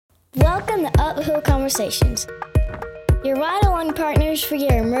Welcome to Uphill Conversations, your ride-along partners for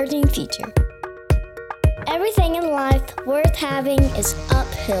your emerging future. Everything in life worth having is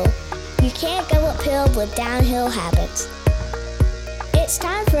uphill. You can't go uphill with downhill habits. It's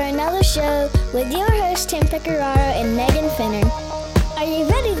time for another show with your hosts Tim Pecoraro and Megan Finner. Are you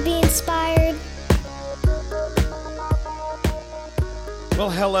ready to be inspired? Well,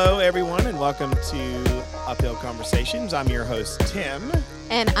 hello everyone, and welcome to Uphill Conversations. I'm your host, Tim.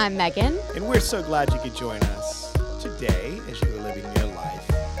 And I'm Megan. And we're so glad you could join us today as you are living your life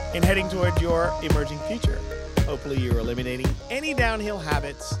and heading toward your emerging future. Hopefully you're eliminating any downhill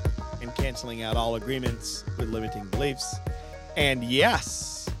habits and canceling out all agreements with limiting beliefs. And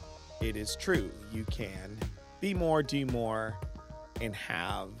yes, it is true. You can be more, do more, and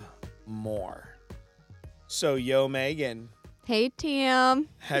have more. So, yo, Megan. Hey, Tim.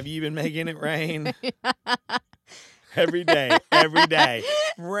 Have you been making it rain? Every day.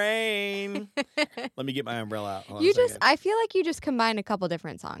 Rain. Let me get my umbrella out. Hold on a second. I feel like you just combined a couple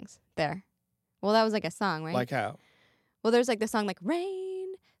different songs there. Well, that was like a song, right? Like how? Well, there's like the song like Rain,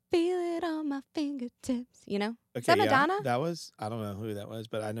 feel it on my fingertips, you know? Okay, Is that Madonna? That was, I don't know who that was,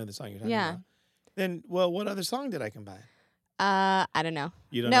 but I know the song you're talking Yeah. about. Then, well, what other song did I combine? I don't know.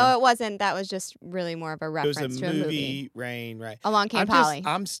 You don't No, know? it wasn't. That was just really more of a It reference was to a movie. Rain, right. Along Came Polly.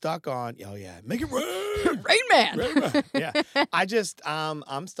 I'm stuck on, oh yeah, make it rain. Rain Man. Rain Man. Yeah.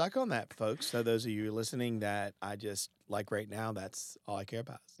 I'm stuck on that, folks. So those of you listening that I just, like right now, that's all I care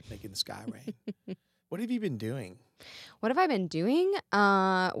about is making the sky rain. What have you been doing? What have I been doing?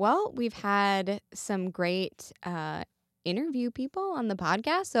 Well, we've had some great interview people on the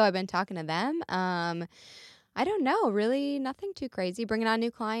podcast, so I've been talking to them. I don't know, really nothing too crazy. Bringing on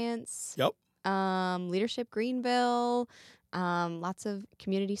new clients. Yep. Leadership Greenville, lots of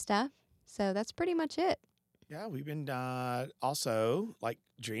community stuff. So that's pretty much it. Yeah, we've been also like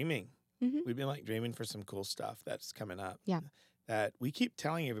dreaming. Mm-hmm. We've been like dreaming for some cool stuff that's coming up. Yeah. That we keep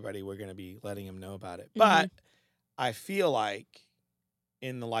telling everybody we're going to be letting them know about it. Mm-hmm. But I feel like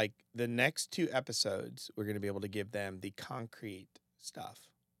in the next 2 episodes, we're going to be able to give them the concrete stuff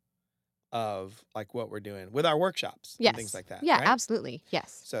of like what we're doing with our workshops Yes. and things like that. Yeah, right? absolutely.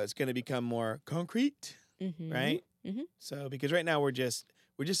 Yes. So it's going to become more concrete, Mm-hmm. right? Mhm. So because right now we're just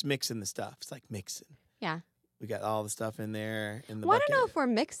mixing the stuff. It's like mixing. Yeah. We got all the stuff in there in the Well, I bucket. don't know if we're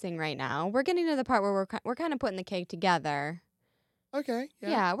mixing right now. We're getting to the part where we're kind of putting the cake together. Okay.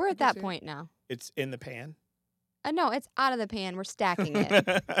 Yeah, we're I at can that see it. point now. It's in the pan. No, it's out of the pan. We're stacking it.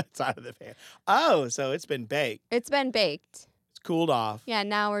 It's out of the pan. Oh, so it's been baked. It's been baked. It's cooled off. Yeah,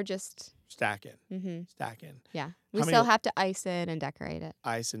 now we're just. Stacking. Mm-hmm. Stacking. Yeah, we How still many- have to ice it and decorate it.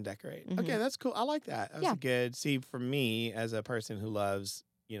 Ice and decorate. Mhm. Okay, that's cool. I like that. That's Yeah. good. See, for me, as a person who loves,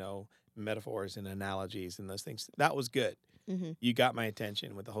 metaphors and analogies and those things, that was good. Mm-hmm. You got my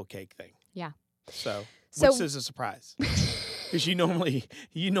attention with the whole cake thing. Yeah. So So- which is a surprise. Because you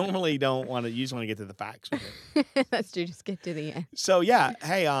normally don't want to. You just want to get to the facts with it. Let's just get to the end. So yeah,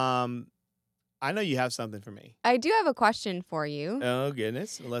 hey, I know you have something for me. I do have a question for you. Oh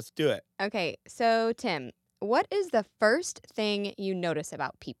goodness, let's do it. Okay, so Tim, what is the first thing you notice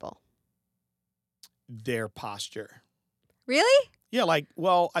about people? Their posture. Really? Yeah,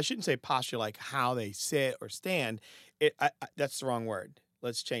 I shouldn't say posture, like how they sit or stand. That's the wrong word.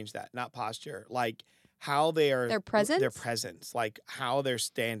 Let's change that. Not posture. Like how they are. Their presence? Their presence. Like how they're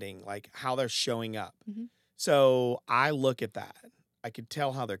standing. Like how they're showing up. Mhm. So I look at that. I could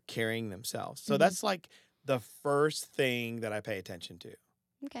tell how they're carrying themselves. So Mhm. that's like the first thing that I pay attention to.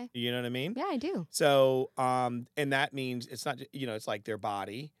 Okay. You know what I mean? Yeah, I do. So, and that means it's not, it's like their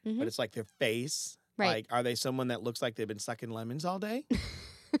body, Mhm. but it's like their face. Right. Like, are they someone that looks like they've been sucking lemons all day?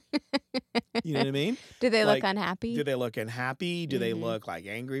 You know what I mean? Do they look Like, unhappy? Do they look unhappy? Do they Mhm. look like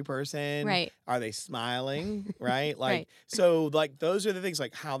angry person? Right. Are they smiling? Right? Like, Right. so like those are the things,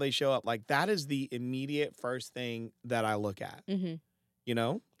 like how they show up. Like that is the immediate first thing that I look at, Mm-hmm.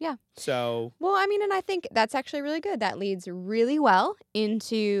 Yeah. So Well, I mean, and I think that's actually really good. That leads really well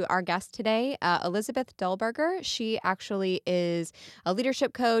into our guest today, Elizabeth Dullberger. She actually is a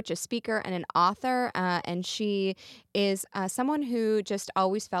leadership coach, a speaker, and an author. And she is someone who just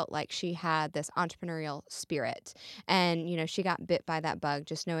always felt like she had this entrepreneurial spirit. And, she got bit by that bug,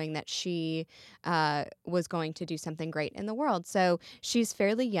 just knowing that she was going to do something great in the world. So she's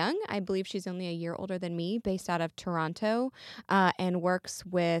fairly young. I believe she's only a year older than me, based out of Toronto, and works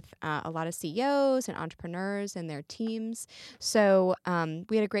with a lot of CEOs and entrepreneurs and their teams. So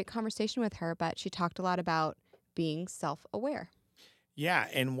we had a great conversation with her, but she talked a lot about being self-aware. yeah,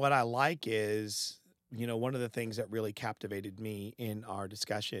 and what I like is, one of the things that really captivated me in our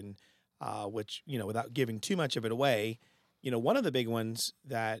discussion, which, without giving too much of it away, one of the big ones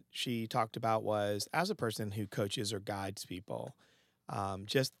that she talked about was as a person who coaches or guides people,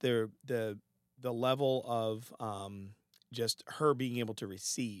 just the level of just her being able to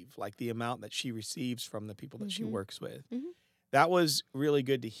receive, like the amount that she receives from the people that she Mm-hmm. works with. Mm-hmm. That was really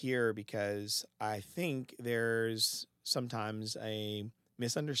good to hear because I think there's sometimes a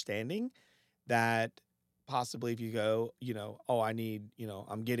misunderstanding that possibly if you go, oh, I need,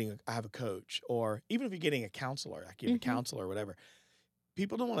 I have a coach, or even if you're getting a counselor, like you have a Mm-hmm. counselor or whatever,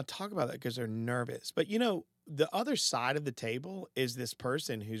 people don't want to talk about that because they're nervous. But the other side of the table is this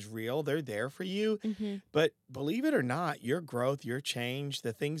person who's real. They're there for you. Mm-hmm. But believe it or not, your growth, your change,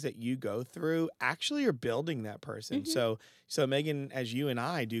 the things that you go through actually are building that person. Mm-hmm. So Megan, as you and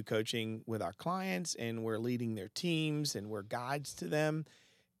I do coaching with our clients and we're leading their teams and we're guides to them,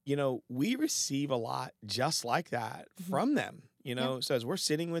 we receive a lot just like that Mm-hmm. from them. Yeah. So as we're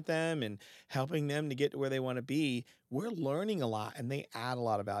sitting with them and helping them to get to where they want to be, we're learning a lot and they add a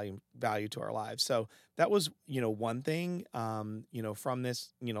lot of value to our lives. So that was, one thing, from this,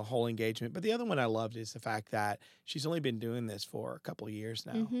 whole engagement. But the other one I loved is the fact that she's only been doing this for a couple of years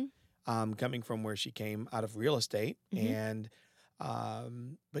now, Mm-hmm. coming from where she came out of real estate. Mm-hmm. And,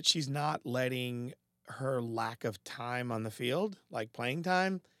 but she's not letting her lack of time on the field, like playing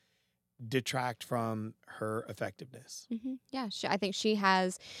time, detract from her effectiveness. Mm-hmm. Yeah, I think she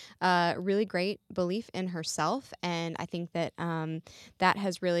has a really great belief in herself, and I think that that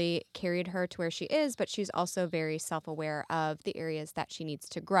has really carried her to where she is. But she's also very self-aware of the areas that she needs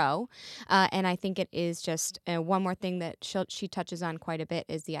to grow, and I think it is just one more thing that she touches on quite a bit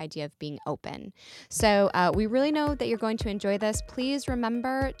is the idea of being open. So we really know that you're going to enjoy this. Please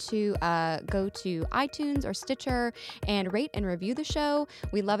remember to go to iTunes or Stitcher and rate and review the show.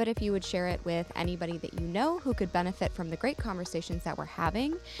 We love it if you would share it with anybody that you know who could benefit from the great conversations that we're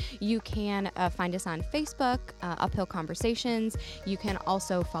having. You can find us on Facebook, Uphill Conversations. You can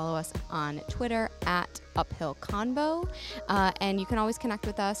also follow us on Twitter at Uphill Convo. And you can always connect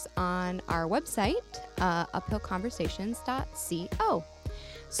with us on our website, uphillconversations.co.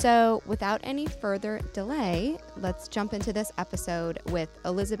 So without any further delay, let's jump into this episode with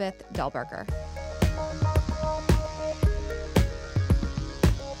Elizabeth Dahlberger.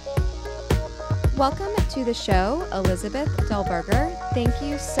 Welcome to the show, Elizabeth Dahlberger. Thank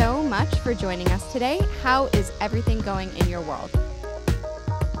you so much for joining us today. How is everything going in your world?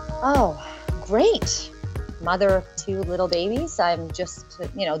 Oh, great. Mother of 2 little babies. I'm just,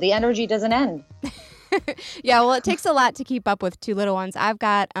 the energy doesn't end. Yeah, well, it takes a lot to keep up with 2 little ones. I've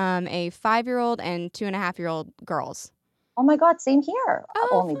got a 5-year-old and 2.5-year-old girls. Oh my God, same here. Oh,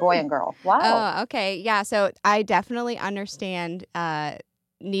 Only fun. boy and girl. Wow. Oh, okay. Yeah, so I definitely understand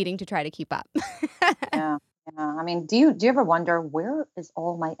needing to try to keep up. Yeah. I mean, do you ever wonder where is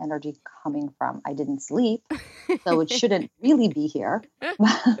all my energy coming from? I didn't sleep, so it shouldn't really be here.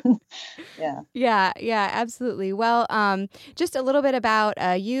 Yeah. Yeah, absolutely. Well, just a little bit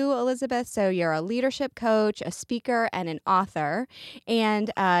about you, Elizabeth. So you're a leadership coach, a speaker, and an author.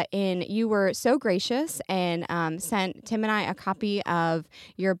 And you were so gracious and sent Tim and I a copy of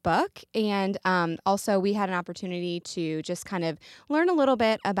your book. And also we had an opportunity to just kind of learn a little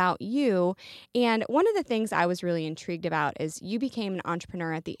bit about you. And one of the things I was really intrigued about is you became an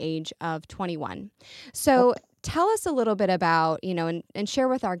entrepreneur at the age of 21. So tell us a little bit about, and share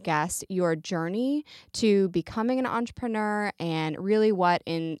with our guests your journey to becoming an entrepreneur and really what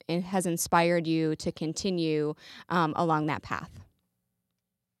has inspired you to continue along that path.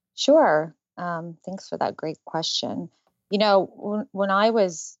 Sure. Thanks for that great question. When I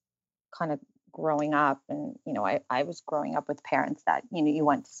was kind of growing up and, I was growing up with parents that, you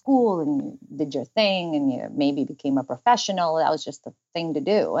went to school and you did your thing and you maybe became a professional. That was just the thing to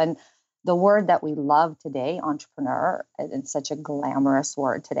do. And the word that we love today, entrepreneur, it's such a glamorous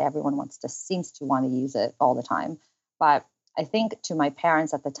word today. Everyone seems to want to use it all the time. But I think to my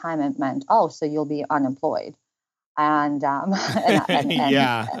parents at the time, it meant, oh, so you'll be unemployed. And,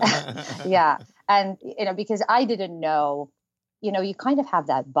 Yeah. yeah. And, because I didn't know, you kind of have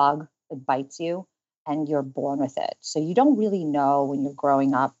that bug that bites you and you're born with it. So you don't really know when you're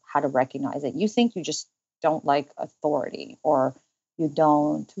growing up how to recognize it. You think you just don't like authority, or you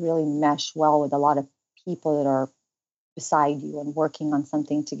don't really mesh well with a lot of people that are beside you and working on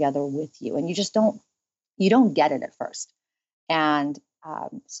something together with you. And you don't get it at first. And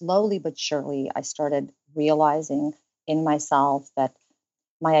slowly but surely, I started realizing in myself that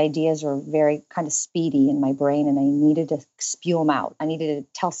my ideas were very kind of speedy in my brain and I needed to spew them out. I needed to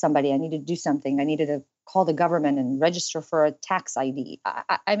tell somebody, I needed to do something. I needed to call the government and register for a tax ID.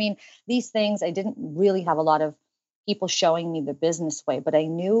 I mean, these things, I didn't really have a lot of people showing me the business way, but I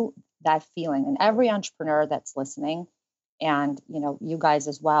knew that feeling. And every entrepreneur that's listening, and you guys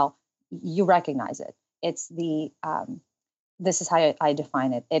as well, you recognize it. It's this is how I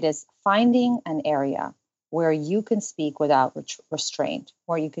define it. It is finding an area where you can speak without restraint,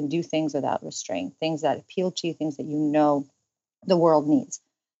 where you can do things without restraint, things that appeal to you, things that the world needs.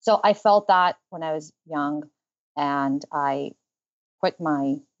 So I felt that when I was young, and I quit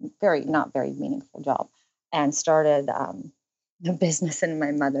my not very meaningful job and started the business in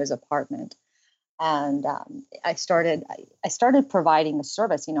my mother's apartment. And I started providing a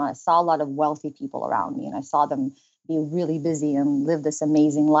service. I saw a lot of wealthy people around me, and I saw them be really busy and live this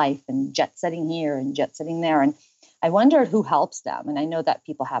amazing life and jet setting here and jet setting there. And I wondered who helps them. And I know that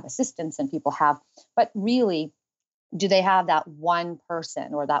people have assistants and but really, do they have that one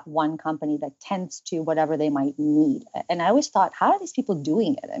person or that one company that tends to whatever they might need? And I always thought, how are these people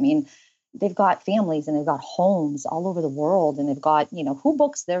doing it? I mean, they've got families and they've got homes all over the world, and they've got, who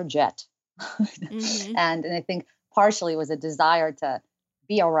books their jet? Mm-hmm. And I think partially it was a desire to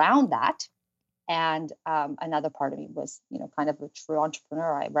be around that. And another part of me was, kind of a true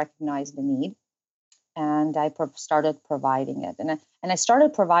entrepreneur. I recognized the need, and I started providing it. And I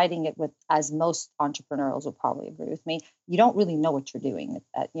started providing it with, as most entrepreneurs will probably agree with me, you don't really know what you're doing.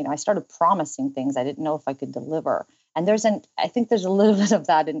 I started promising things I didn't know if I could deliver. And I think there's a little bit of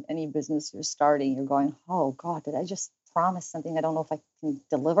that in any business you're starting. You're going, oh God, did I just promise something I don't know if I can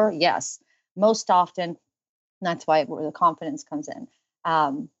deliver? Yes, most often. That's where the confidence comes in.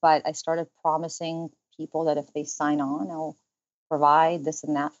 But I started promising people that if they sign on, I'll provide this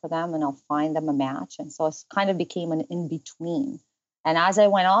and that for them, and I'll find them a match. And so it kind of became an in-between. And as I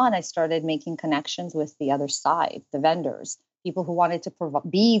went on, I started making connections with the other side, the vendors, people who wanted to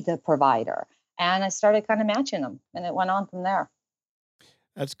be the provider. And I started kind of matching them, and it went on from there.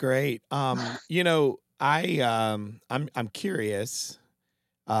 That's great. I'm curious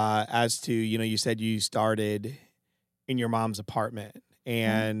as to, you said you started in your mom's apartment,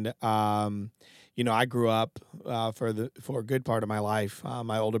 and I grew up for a good part of my life.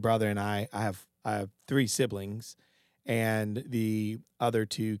 My older brother and I have 3 siblings, and the other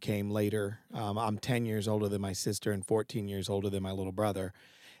 2 came later. I'm 10 years older than my sister and 14 years older than my little brother.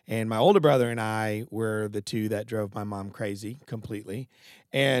 And my older brother and I were the 2 that drove my mom crazy completely.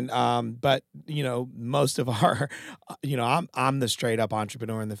 And but most of our, I'm the straight up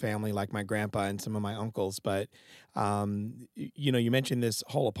entrepreneur in the family, like my grandpa and some of my uncles. But you mentioned this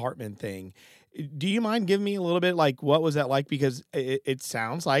whole apartment thing. Do you mind giving me a little bit, like, what was that like? Because it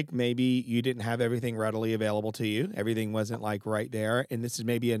sounds like maybe you didn't have everything readily available to you. Everything wasn't like right there. And this is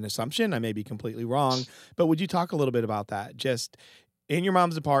maybe an assumption. I may be completely wrong. But would you talk a little bit about that? Just in your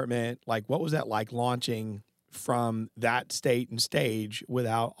mom's apartment, like, what was that like launching from that state and stage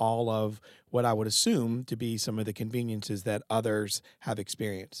without all of what I would assume to be some of the conveniences that others have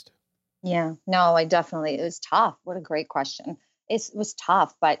experienced? Yeah, no, it was tough. What a great question. It was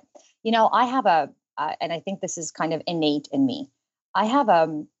tough, but I have and I think this is kind of innate in me. I have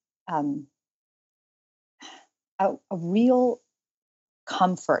um, a real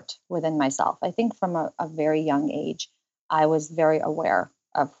comfort within myself. I think from a very young age, I was very aware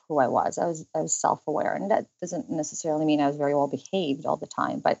of who I was. I was self-aware, and that doesn't necessarily mean I was very well behaved all the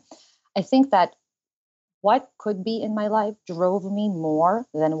time. But I think that what could be in my life drove me more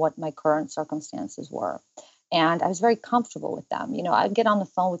than what my current circumstances were. And I was very comfortable with them. I'd get on the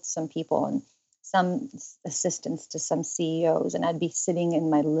phone with some people and some assistants to some CEOs, and I'd be sitting in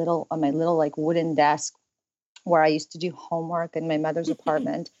on my little like wooden desk where I used to do homework in my mother's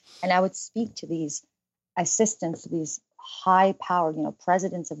apartment. And I would speak to these assistants, these high powered,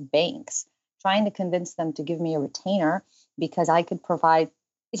 presidents of banks, trying to convince them to give me a retainer because I could provide,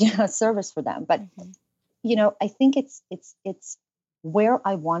 a service for them. But I think it's where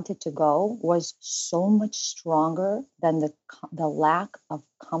I wanted to go was so much stronger than the lack of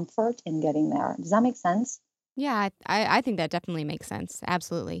comfort in getting there. Does that make sense? Yeah, I think that definitely makes sense.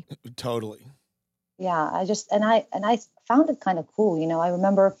 Absolutely. Totally. Yeah, I found it kind of cool. I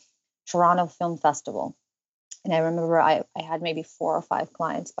remember Toronto Film Festival, and I remember I had maybe 4 or 5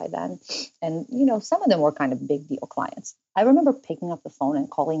 clients by then, and some of them were kind of big deal clients. I remember picking up the phone and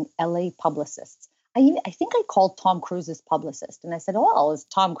calling LA publicists. I think I called Tom Cruise's publicist, and I said, "Oh, is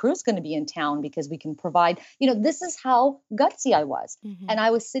Tom Cruise going to be in town? Because we can provide." This is how gutsy I was, and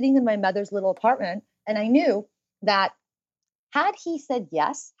I was sitting in my mother's little apartment, and I knew that had he said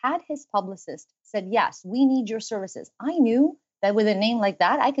yes, had his publicist said yes, we need your services, I knew that with a name like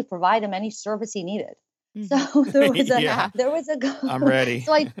that, I could provide him any service he needed. So there was Yeah, a I'm ready.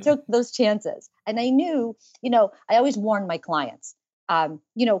 so I took those chances, and I knew, I always warn my clients,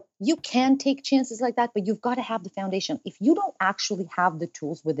 you can take chances like that, but you've got to have the foundation. If you don't actually have the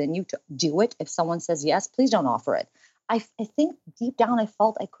tools within you to do it, if someone says yes, please don't offer it. I think deep down I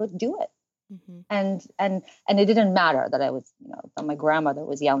felt I could do it. Mm-hmm. And it didn't matter that I was, that my grandmother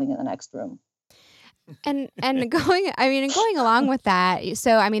was yelling in the next room. And going along with that,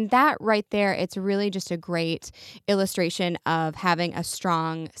 so that right there, it's really just a great illustration of having a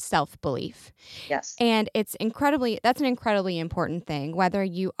strong self-belief. Yes. And that's an incredibly important thing, whether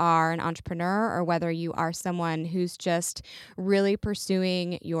you are an entrepreneur or whether you are someone who's just really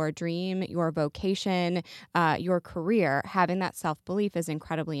pursuing your dream, your vocation, your career. Having that self-belief is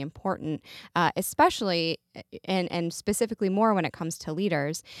incredibly important, especially and specifically more when it comes to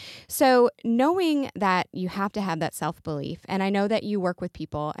leaders. So knowing that you have to have that self-belief, and I know that you work with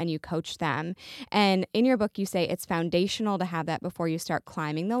people and you coach them, and in your book you say it's foundational to have that before you start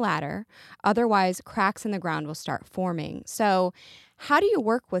climbing the ladder. Otherwise, cracks in the ground will start forming. So how do you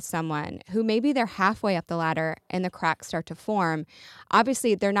work with someone who maybe they're halfway up the ladder and the cracks start to form?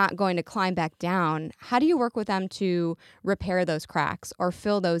 Obviously, they're not going to climb back down. How do you work with them to repair those cracks or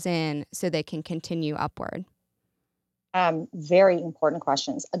fill those in so they can continue upward? Very important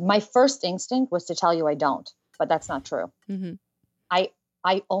questions. My first instinct was to tell you I don't, but that's not true. Mm-hmm.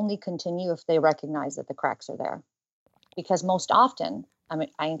 I only continue if they recognize that the cracks are there, because most often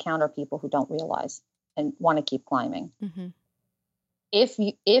I encounter people who don't realize and want to keep climbing. Mm-hmm. If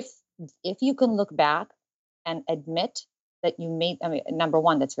you can look back and admit that you made, number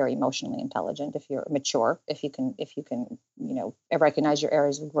one, that's very emotionally intelligent. If you're mature, if you can, recognize your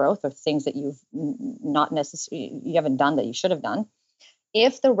areas of growth or things that you've not necessarily, you haven't done that you should have done.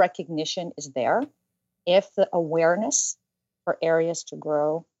 If the recognition is there, if the awareness for areas to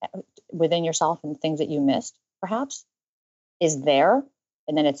grow within yourself and things that you missed, perhaps, is there,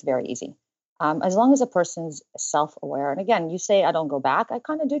 and then it's very easy. As long as a person's self-aware, and again, you say, I don't go back, I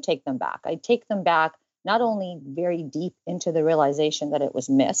kind of do take them back. I take them back not only very deep into the realization that it was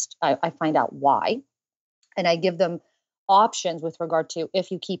missed, I find out why, and I give them options with regard to,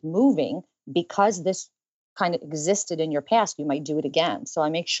 if you keep moving, because this kind of existed in your past, you might do it again. So I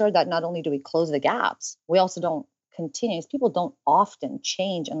make sure that not only do we close the gaps, we also don't continue. People don't often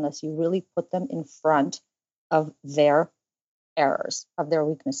change unless you really put them in front of their errors, of their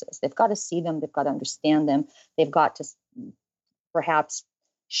weaknesses. They've got to see them. They've got to understand them. They've got to perhaps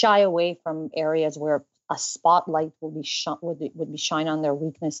shy away from areas where a spotlight will be would be shine on their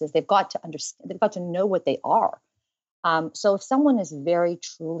weaknesses. They've got to understand. They've got to know what they are. So if someone is very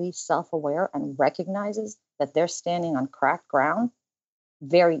truly self-aware and recognizes that they're standing on cracked ground,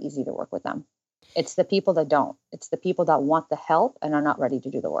 very easy to work with them. It's the people that don't. It's the people that want the help and are not ready to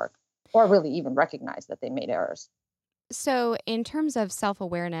do the work, or really even recognize that they made errors. So in terms of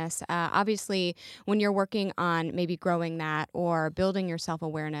self-awareness, obviously, when you're working on maybe growing that or building your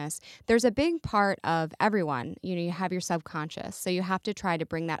self-awareness, there's a big part of everyone. You have your subconscious. So you have to try to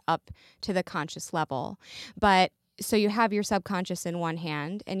bring that up to the conscious level. But so you have your subconscious in one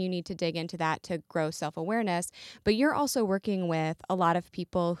hand, and you need to dig into that to grow self-awareness. But you're also working with a lot of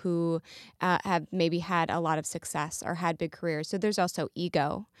people who have maybe had a lot of success or had big careers. So there's also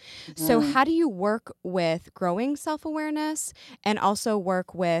ego. Mm-hmm. So how do you work with growing self-awareness and also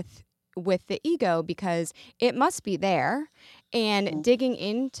work with the ego, because it must be there, and mm-hmm. digging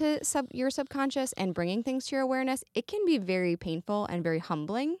into your subconscious and bringing things to your awareness, it can be very painful and very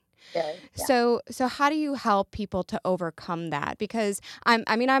humbling. Yeah. So how do you help people to overcome that? Because I'm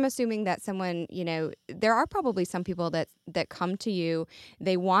assuming that someone, there are probably some people that come to you,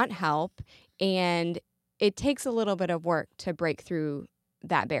 they want help, and it takes a little bit of work to break through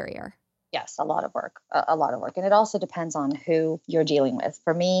that barrier. Yes, a lot of work. And it also depends on who you're dealing with.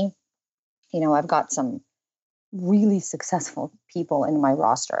 For me, I've got some really successful people in my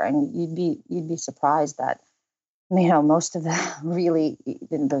roster, and you'd be surprised that most of the really,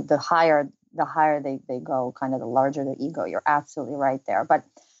 the higher they go, kind of the larger the ego. You're absolutely right there. But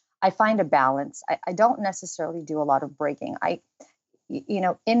I find a balance. I don't necessarily do a lot of breaking.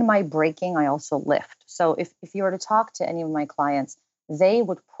 In my breaking, I also lift. So if you were to talk to any of my clients, they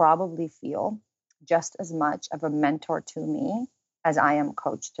would probably feel just as much of a mentor to me as I am a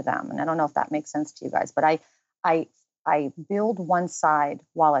coach to them. And I don't know if that makes sense to you guys, but I build one side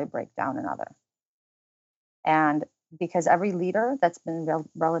while I break down another. And because every leader that's been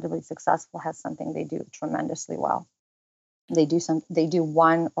relatively successful has something they do tremendously well. They do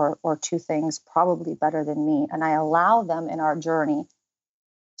one or two things probably better than me. And I allow them in our journey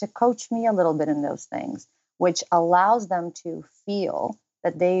to coach me a little bit in those things, which allows them to feel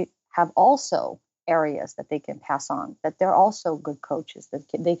that they have also areas that they can pass on, that they're also good coaches, that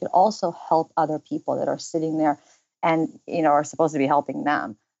they could also help other people that are sitting there and, are supposed to be helping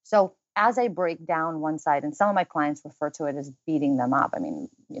them. So as I break down one side, and some of my clients refer to it as beating them up.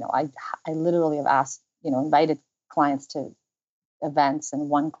 I literally have asked, invited clients to events, and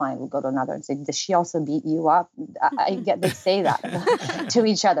one client will go to another and say, "Does she also beat you up?" I get they say that to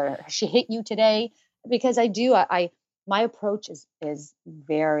each other. She hit you today, because I do. My approach is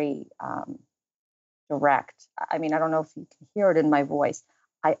very direct. I mean, I don't know if you can hear it in my voice.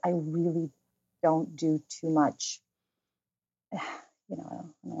 I really don't do too much.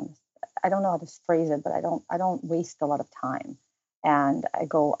 I don't know how to phrase it, but I don't waste a lot of time, and I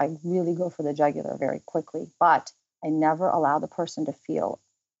really go for the jugular very quickly. But I never allow the person to feel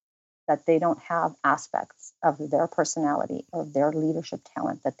that they don't have aspects of their personality or their leadership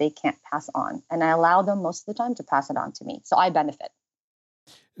talent that they can't pass on, and I allow them most of the time to pass it on to me, so I benefit.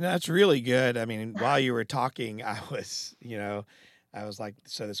 That's really good. I mean, while you were talking, I was like,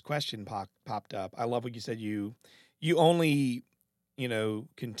 so this question popped up. I love what you said. You only,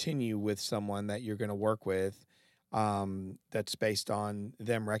 continue with someone that you're going to work with, that's based on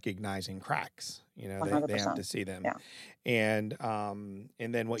them recognizing cracks. They have 100%. to see them. Yeah. And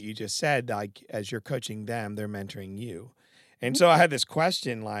then what you just said, like, as you're coaching them, they're mentoring you. And so I had this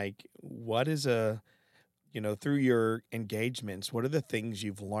question, like, what is through your engagements, what are the things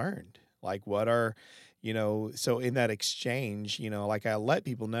you've learned? Like, what are, so in that exchange, like, I let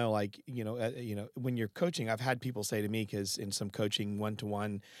people know, like, when you're coaching, I've had people say to me, because in some coaching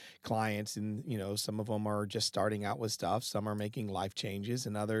one-to-one clients, and, some of them are just starting out with stuff, some are making life changes,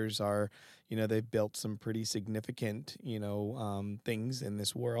 and others are, they've built some pretty significant, things in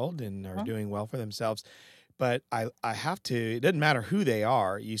this world and are doing well for themselves. But I have to, it doesn't matter who they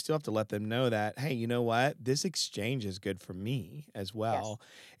are, you still have to let them know that, hey, you know what? This exchange is good for me as well. Yes.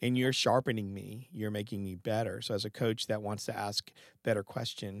 And you're sharpening me. You're making me better. So as a coach that wants to ask better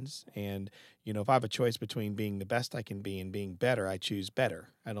questions, and, if I have a choice between being the best I can be and being better, I choose better.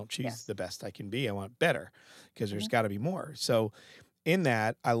 I don't choose the best I can be. I want better, because there's got to be more. So in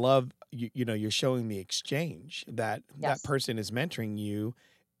that, I love, you're showing the exchange that that person is mentoring you,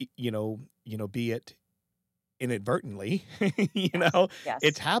 be it inadvertently,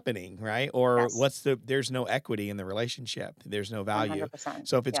 it's happening, right? Or there's no equity in the relationship. There's no value. 100%.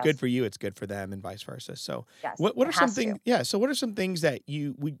 So if it's good for you, it's good for them, and vice versa. So what are it some has to. things, so what are some things that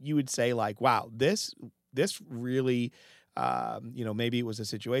you would say, like, wow, this really, maybe it was a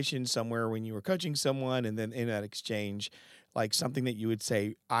situation somewhere when you were coaching someone, and then in that exchange, like, something that you would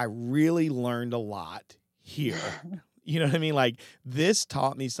say, I really learned a lot here. You know what I mean? Like, this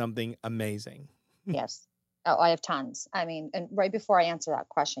taught me something amazing. Yes. Oh, I have tons. I mean, and right before I answer that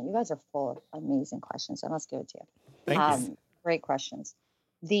question, you guys are full of amazing questions, so let's give it to you. Thank you. Great questions.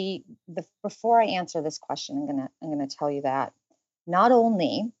 The before I answer this question, I'm gonna tell you that not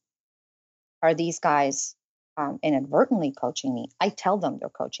only are these guys inadvertently coaching me, I tell them they're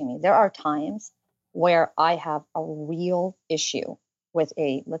coaching me. There are times where I have a real issue with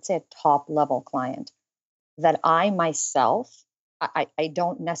let's say a top level client that I myself, I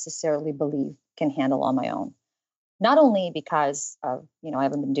don't necessarily believe can handle on my own. Not only because of, I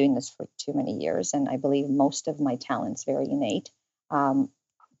haven't been doing this for too many years, and I believe most of my talent's very innate,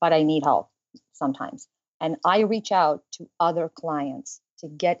 but I need help sometimes. And I reach out to other clients to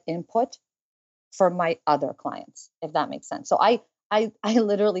get input for my other clients, if that makes sense. So I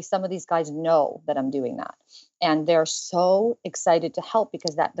literally, some of these guys know that I'm doing that, and they're so excited to help,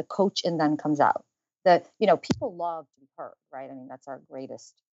 because that the coach in them comes out. That, people love to be heard, right? I mean, that's our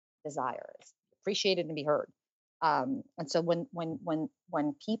greatest desire, is appreciated and be heard. And so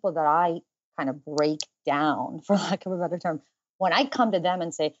when people that I kind of break down, for lack of a better term, when I come to them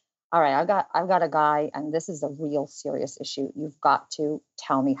and say, all right, I've got a guy, and this is a real serious issue, you've got to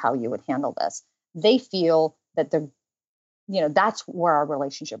tell me how you would handle this, they feel that they're, that's where our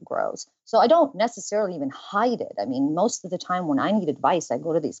relationship grows. So I don't necessarily even hide it. I mean, most of the time when I need advice, I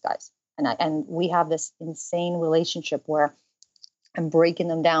go to these guys, and we have this insane relationship where I'm breaking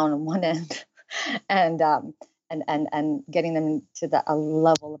them down on one end and getting them to a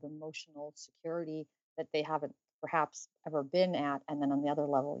level of emotional security that they haven't perhaps ever been at. And then on the other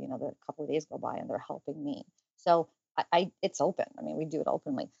level, a couple of days go by and they're helping me. So it's open. I mean, we do it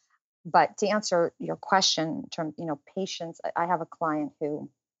openly. But to answer your question in terms, patience, I have a client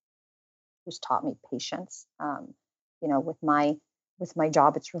who's taught me patience. With my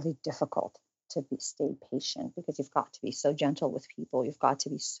job, it's really difficult to stay patient, because you've got to be so gentle with people. You've got to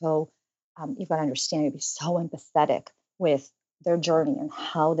be so, you've got to understand, you've got to be so empathetic with their journey and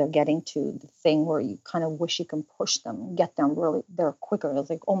how they're getting to the thing where you kind of wish you can push them and get them really there quicker.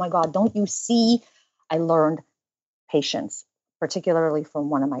 It's like, oh my God, don't you see? I learned patience, particularly from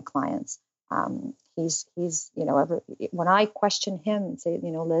one of my clients. He's when I question him and say,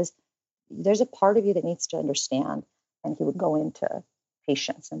 Liz, there's a part of you that needs to understand. And he would go into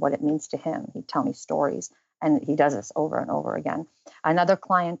patience and what it means to him. He'd tell me stories. And he does this over and over again. Another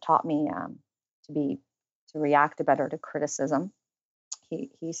client taught me to react better to criticism.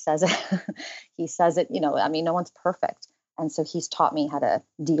 He says it he says it, I mean, no one's perfect. And so he's taught me how to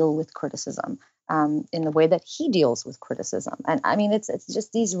deal with criticism in the way that he deals with criticism. And I mean, it's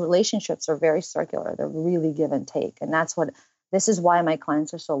just, these relationships are very circular. They're really give and take. And this is why my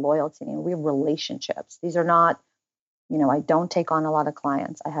clients are so loyal to me. We have relationships. These are not, I don't take on a lot of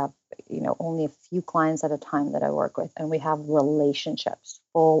clients. I have, only a few clients at a time that I work with, and we have relationships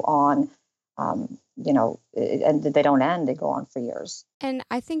full on, and they don't end, they go on for years. And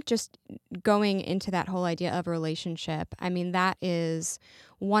I think just going into that whole idea of relationship, I mean, that is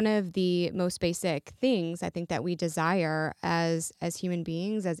one of the most basic things I think that we desire as human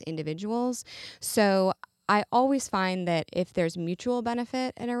beings, as individuals. So I always find that if there's mutual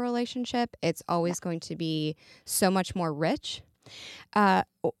benefit in a relationship, it's always going to be so much more rich.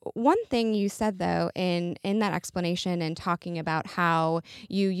 One thing you said, though, in that explanation and talking about how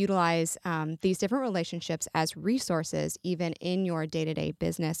you utilize these different relationships as resources, even in your day-to-day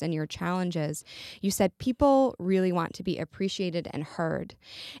business and your challenges, you said people really want to be appreciated and heard.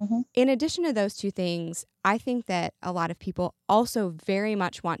 Mm-hmm. In addition to those two things, I think that a lot of people also very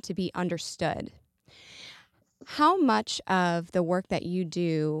much want to be understood. How much of the work that you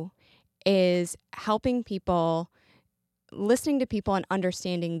do is helping people, listening to people and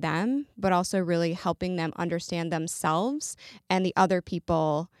understanding them, but also really helping them understand themselves and the other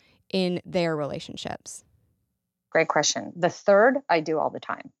people in their relationships? Great question. The third I do all the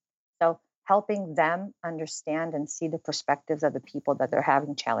time. So helping them understand and see the perspectives of the people that they're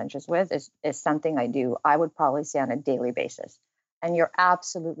having challenges with is something I do, I would probably say, on a daily basis. And you're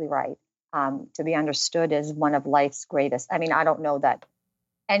absolutely right. To be understood is one of life's greatest. I mean, I don't know that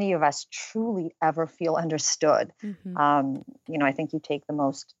any of us truly ever feel understood. Mm-hmm. I think you take the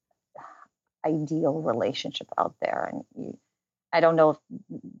most ideal relationship out there, and I don't know if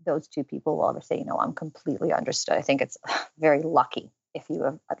those two people will ever say, I'm completely understood. I think it's very lucky if you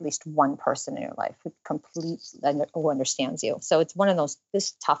have at least one person in your life who understands you. So it's one of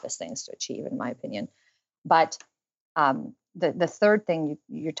this toughest things to achieve, in my opinion. But the third thing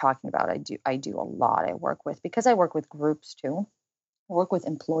you're talking about, I do a lot. Because I work with groups too. I work with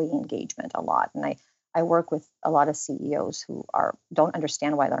employee engagement a lot, and I work with a lot of CEOs who don't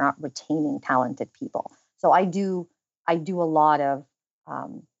understand why they're not retaining talented people. So I do a lot of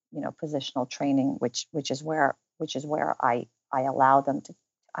positional training, which is where I allow them to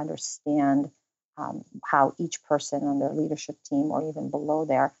understand how each person on their leadership team or even below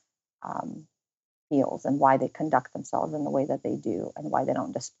there feels, and why they conduct themselves in the way that they do, and why they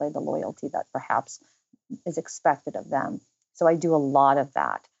don't display the loyalty that perhaps is expected of them. So I do a lot of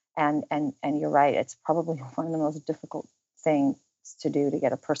that. And you're right, it's probably one of the most difficult things to do, to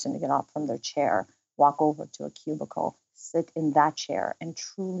get a person to get up from their chair, walk over to a cubicle, sit in that chair, and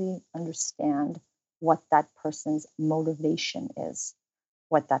truly understand what that person's motivation is,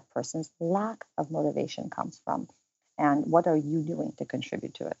 what that person's lack of motivation comes from, and what are you doing to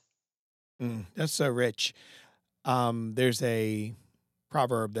contribute to it. That's so rich. There's a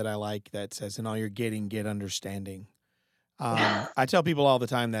proverb that I like that says, "In all you're getting, get understanding." I tell people all the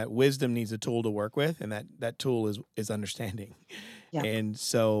time that wisdom needs a tool to work with, and that tool is understanding. Yeah. And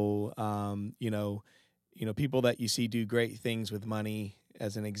so, people that you see do great things with money,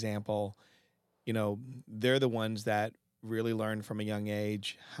 as an example, they're the ones that really learn from a young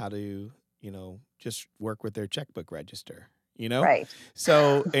age how to, just work with their checkbook register. Right.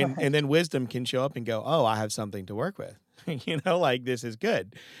 So, and then wisdom can show up and go, "Oh, I have something to work with." Like, this is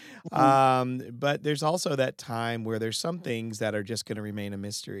good. But there's also that time where there's some things that are just going to remain a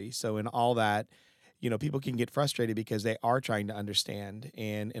mystery. So in all that, people can get frustrated because they are trying to understand.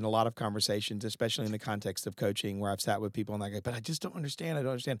 And in a lot of conversations, especially in the context of coaching, where I've sat with people and I go, "But I just don't understand. I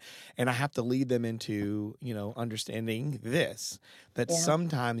don't understand." And I have to lead them into, understanding that Yeah.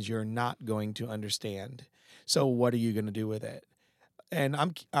 sometimes you're not going to understand. So what are you going to do with it? And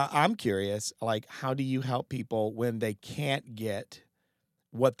I'm curious, like, how do you help people when they can't get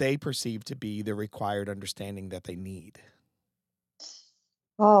what they perceive to be the required understanding that they need?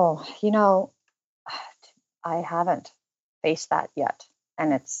 Oh, I haven't faced that yet.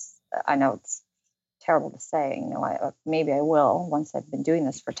 And I know it's terrible to say, maybe I will once I've been doing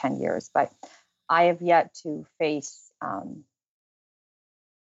this for 10 years, but I have yet to face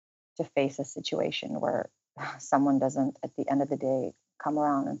a situation where someone doesn't, at the end of the day, come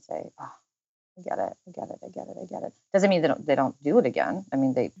around and say, "Oh, I get it, I get it, I get it, I get it." Doesn't mean they don't do it again. I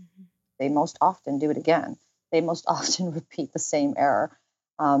mean, they most often do it again. They most often repeat the same error.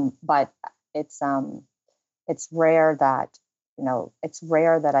 But it's rare that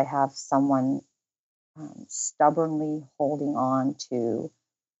I have someone stubbornly holding on to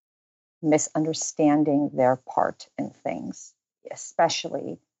misunderstanding their part in things,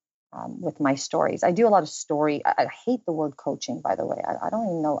 especially with my stories. I do a lot of story. I hate the word coaching, by the way. I don't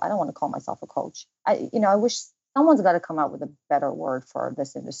even know. I don't want to call myself a coach. I wish someone's got to come out with a better word for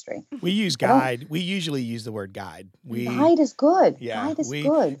this industry. We use guide. We usually use the word guide. Guide is good. Yeah, guide is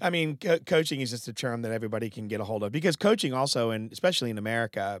good. I mean, coaching is just a term that everybody can get a hold of, because coaching also, and especially in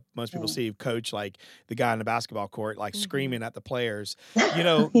America, most people see coach like the guy on the basketball court, like screaming at the players.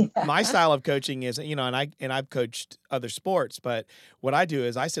 My style of coaching is, and I've coached other sports, but what I do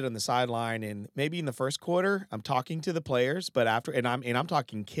is I sit on the sideline, and maybe in the first quarter I'm talking to the players, but after, and I'm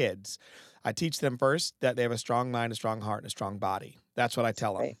talking kids. I teach them first that they have a strong mind, a strong heart, and a strong body. That's what I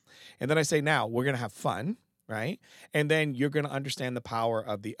tell them. And then I say, now we're going to have fun, right? And then you're going to understand the power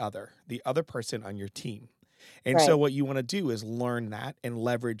of the other person on your team. And so what you want to do is learn that and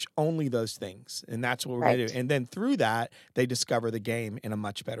leverage only those things. And that's what we're going to do. And then through that, they discover the game in a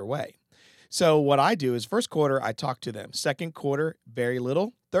much better way. So what I do is first quarter, I talk to them. Second quarter, very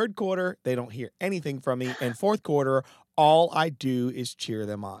little. Third quarter, they don't hear anything from me. And fourth quarter, all I do is cheer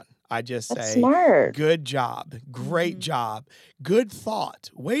them on. I just say, smart. Good job, great job, good thought,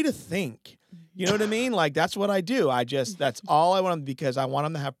 way to think. You know what I mean? Like, that's what I do. That's all I want them, because I want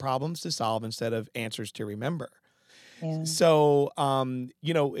them to have problems to solve instead of answers to remember. Yeah. So, and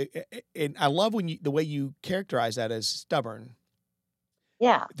I love the way you characterize that as stubborn.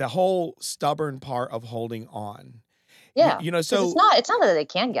 Yeah. The whole stubborn part of holding on. Yeah. So it's not that they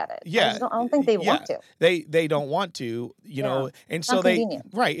can get it. Yeah. I don't think they want to. They don't want to, know, and so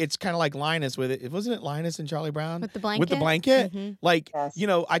it's kind of like Linus with it. Wasn't it Linus and Charlie Brown? With the blanket? With the blanket? Mm-hmm. Like,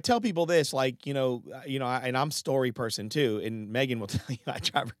 I tell people this, like, and I'm a story person too, and Megan will tell you I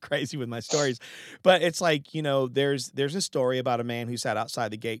drive her crazy with my stories. But it's like, there's a story about a man who sat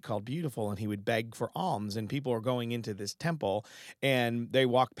outside the gate called Beautiful, and he would beg for alms, and people are going into this temple, and they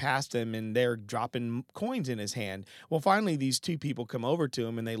walk past him, and they're dropping coins in his hand. Well, finally, these two people come over to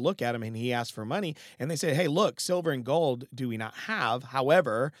him, and they look at him, and he asks for money, and they say, hey, look, silver and gold do we not have.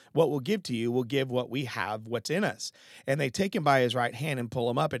 However, what we'll give to you, we'll give what we have, what's in us. And they take him by his right hand and pull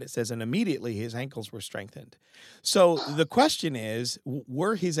him up, and it says, and immediately his ankles were strengthened. So the question is,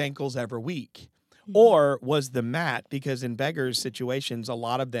 were his ankles ever weak? Or was the mat, because in beggars' situations, a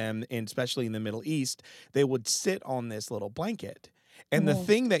lot of them, and especially in the Middle East, they would sit on this little blanket. And the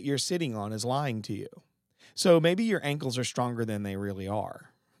thing that you're sitting on is lying to you. So maybe your ankles are stronger than they really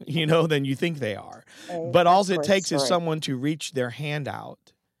are, than you think they are. But all it takes is someone to reach their hand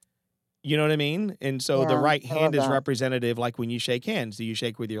out. You know what I mean? And so the right hand is representative, like when you shake hands. Do you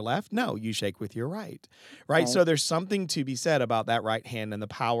shake with your left? No, you shake with your right. Right? So there's something to be said about that right hand and the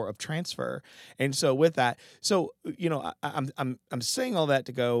power of transfer. And so with that, I'm saying all that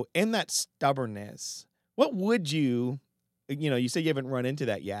to go, in that stubbornness, what would you said you haven't run into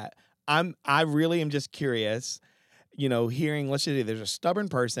that yet. I really am just curious, hearing, let's say there's a stubborn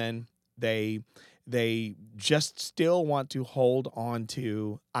person, they just still want to hold on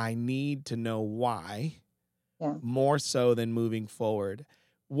to, I need to know why, more so than moving forward.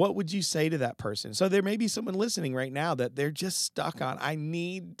 What would you say to that person? So there may be someone listening right now that they're just stuck on, I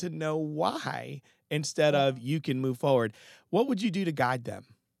need to know why, instead of you can move forward. What would you do to guide them?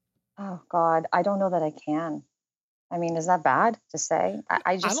 Oh God, I don't know that I can. I mean, is that bad to say?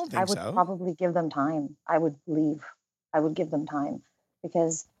 I would probably give them time. I would leave. I would give them time,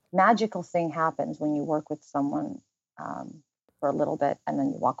 because magical thing happens when you work with someone for a little bit, and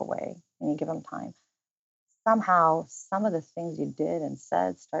then you walk away and you give them time. Somehow, some of the things you did and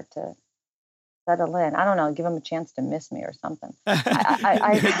said start to settle in. I don't know, give them a chance to miss me or something.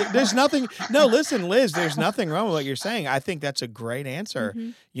 There's nothing. No, listen, Liz, there's nothing wrong with what you're saying. I think that's a great answer.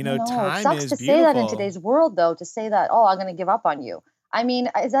 Mm-hmm. Time it sucks is to beautiful. say that in today's world, though, to say that, oh, I'm going to give up on you. I mean,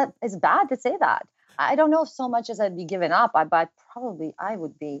 is bad to say that. I don't know so much as I'd be giving up, but probably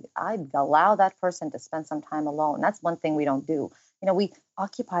I'd allow that person to spend some time alone. That's one thing we don't do. We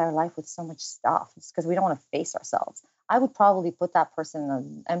occupy our life with so much stuff. It's because we don't want to face ourselves. I would probably put that person in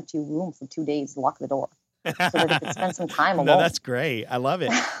an empty room for 2 days, lock the door, so that they could spend some time alone. No, that's great. I love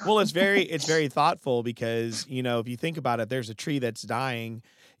it. Well, it's very thoughtful, because, if you think about it, there's a tree that's dying.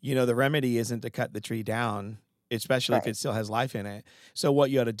 The remedy isn't to cut the tree down, especially if it still has life in it. So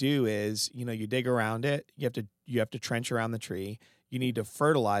what you ought to do is, you dig around it. You have to trench around the tree. You need to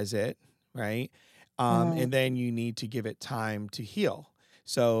fertilize it, right? And then you need to give it time to heal.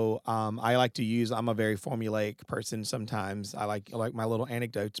 So I like to use, I'm a very formulaic person sometimes. I like my little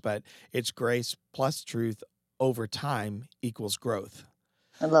anecdotes, but it's grace plus truth over time equals growth.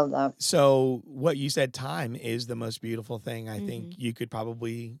 I love that. So what you said, time is the most beautiful thing I think you could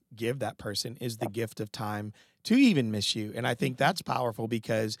probably give that person, is the gift of time to even miss you. And I think that's powerful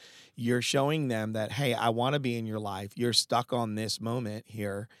because you're showing them that, hey, I want to be in your life. You're stuck on this moment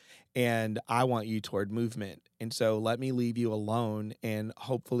here and I want you toward movement. And so let me leave you alone and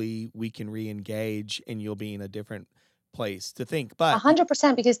hopefully we can re-engage and you'll be in a different place to think. But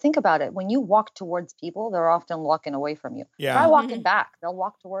 100%, because think about it. When you walk towards people, they're often walking away from you. Yeah. Try walking back. They'll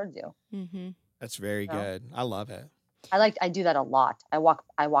walk towards you. that's very You know? good. I love it. I do that a lot. I walk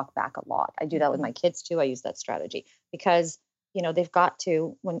back a lot. I do that with my kids too. I use that strategy because, they've got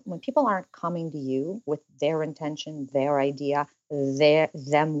to, when people aren't coming to you with their intention, their idea,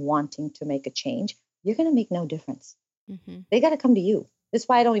 them wanting to make a change, you're going to make no difference. They got to come to you. That's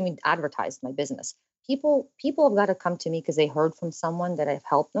why I don't even advertise my business. People have got to come to me because they heard from someone that I've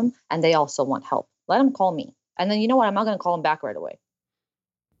helped them and they also want help. Let them call me. And then you know what? I'm not going to call them back right away.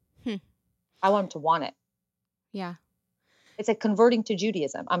 I want them to want it. Yeah. It's like converting to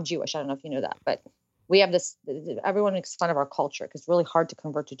Judaism. I'm Jewish. I don't know if you know that, but we have this, everyone makes fun of our culture because it's really hard to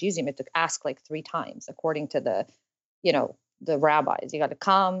convert to Judaism. You have to ask like 3 times according to the rabbis. You got to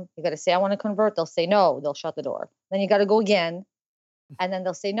come, you got to say, I want to convert. They'll say no, they'll shut the door. Then you got to go again. And then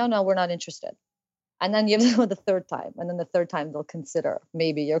they'll say, no, we're not interested. And then you have to go the 3rd time. And then the 3rd time they'll consider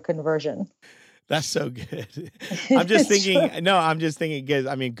maybe your conversion. That's so good. I'm just thinking because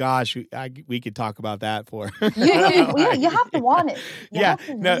I mean, gosh, we could talk about that for. You have to want it. You have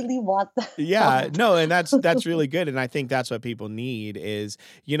to really want that. Yeah, no, and that's really good, and I think that's what people need is,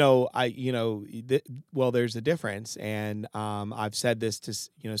 there's a difference, and I've said this to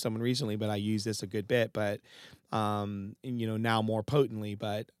someone recently, but I use this a good bit, but now more potently,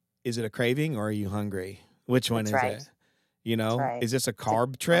 but is it a craving or are you hungry? Which one is it? Right. Is this a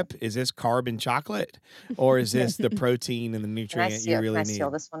carb trip? Is this carb and chocolate? Or is this the protein and the nutrient you really need? Can I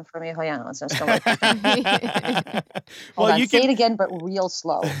steal this one from you? Hold on, let's just go like say it again, but real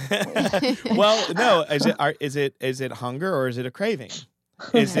slow. Well, no, is it hunger or is it a craving?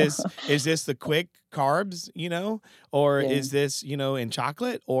 Is this the quick carbs, or is this, in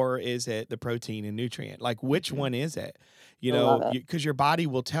chocolate, or is it the protein and nutrient? Like which one is it? Because your body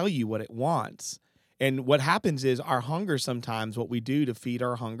will tell you what it wants. And what happens is our hunger sometimes, what we do to feed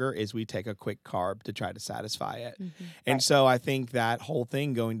our hunger is we take a quick carb to try to satisfy it. And so I think that whole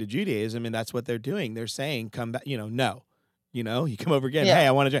thing going to Judaism, and that's what they're doing. They're saying, come back, no. You come over again. Yeah. Hey,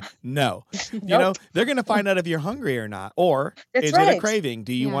 I want to. No, Nope. They're going to find out if you're hungry or not, or is it a craving?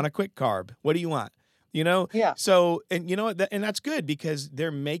 Do you want a quick carb? What do you want? Yeah. So, and and that's good because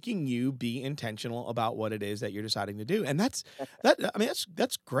they're making you be intentional about what it is that you're deciding to do. And that's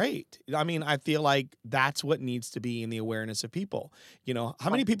great. I mean, I feel like that's what needs to be in the awareness of people. How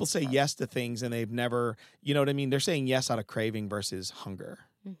many people say yes to things and they've never, they're saying yes out of craving versus hunger.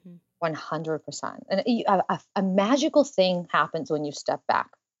 100%. And a magical thing happens when you step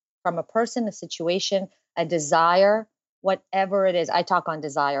back from a person, a situation, a desire, whatever it is. I talk on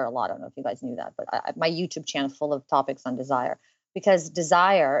desire a lot. I don't know if you guys knew that, but my YouTube channel is full of topics on desire because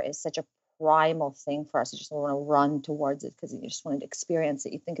desire is such a primal thing for us. You just want to run towards it because you just wanted to experience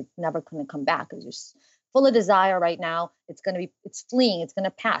it. You think it's never going to come back because you're just full of desire right now. It's fleeing. It's going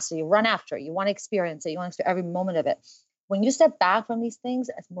to pass. So you run after it. You want to experience it. You want to experience every moment of it. When you step back from these things,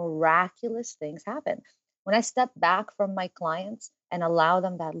 miraculous things happen. When I step back from my clients and allow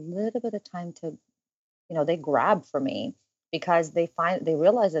them that little bit of time to, they grab for me because they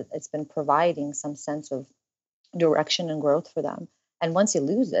realize that it's been providing some sense of direction and growth for them. And once you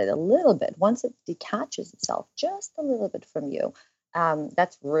lose it a little bit, once it detaches itself just a little bit from you,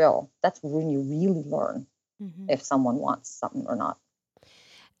 that's real. That's when you really learn if someone wants something or not.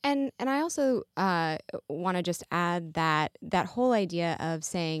 And I also want to just add that whole idea of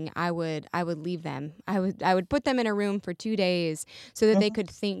saying I would leave them. I would put them in a room for 2 days so that they could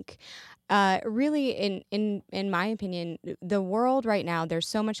think. Really, in my opinion, the world right now, there's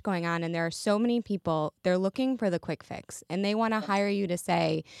so much going on and there are so many people, they're looking for the quick fix and they want to hire you to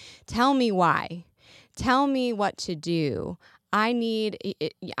say, tell me why, tell me what to do. I need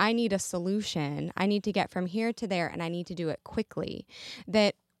a solution. I need to get from here to there and I need to do it quickly.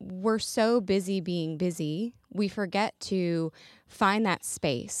 That we're so busy being busy, we forget to find that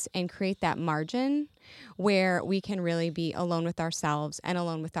space and create that margin where we can really be alone with ourselves and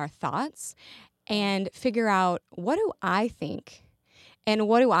alone with our thoughts and figure out, what do I think and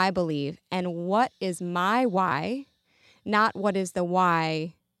what do I believe and what is my why, not what is the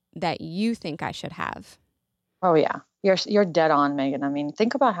why that you think I should have. Oh yeah. You're dead on, Megan. I mean,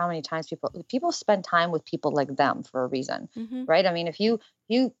 think about how many times people spend time with people like them for a reason, right? I mean, if you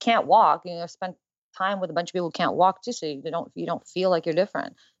can't walk, spend time with a bunch of people who can't walk too, so you don't feel like you're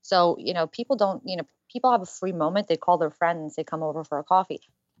different. So, people have a free moment. They call their friend and say, come over for a coffee.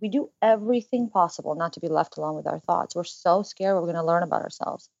 We do everything possible not to be left alone with our thoughts. We're so scared we're going to learn about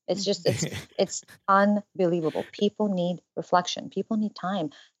ourselves. It's unbelievable. People need reflection. People need time.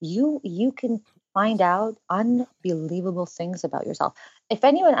 You can find out unbelievable things about yourself. If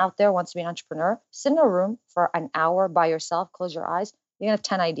anyone out there wants to be an entrepreneur, sit in a room for an hour by yourself, close your eyes, you're going to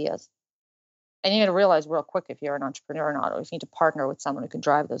have 10 ideas. And you're going to realize real quick if you're an entrepreneur or not, or if you need to partner with someone who can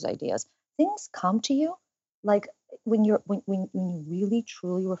drive those ideas. Things come to you like when you really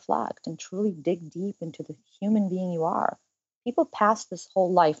truly reflect and truly dig deep into the human being you are. People pass this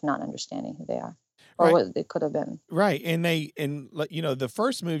whole life not understanding who they are or Right. what they could have been. Right. And the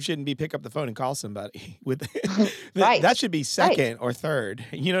first move shouldn't be pick up the phone and call somebody with Right. that should be second or third.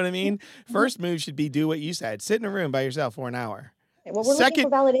 You know what I mean? Mhm. First move should be do what you said. Sit in a room by yourself for an hour. Well, we're looking Second, for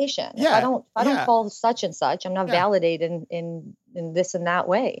validation. If yeah, I don't yeah, call such and such, I'm not yeah. validated in this and that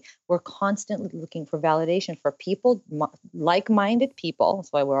way. We're constantly looking for validation for people, like-minded people.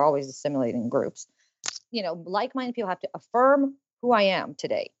 That's why we're always assimilating groups. Like-minded people have to affirm who I am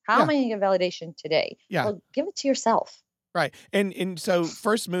today. How Yeah. am I going to get validation today? Yeah. Well, give it to yourself. Right. And so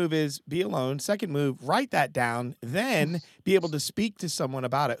first move is be alone. Second move, write that down, then be able to speak to someone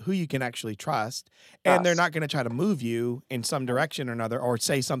about it who you can actually trust. And they're Trust. not going to try to move you in some direction or another or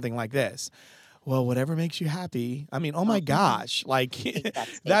say something like this. Well, whatever makes you happy. I mean, oh my gosh. Like Hate that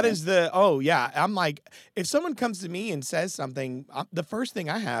that is statement. I'm like, if someone comes to me and says something, the first thing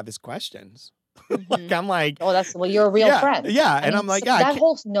I have is questions. Like, Mhm. I'm like, Well, you're a real yeah, friend. yeah. I And mean, I'm like, so yeah, I that can't,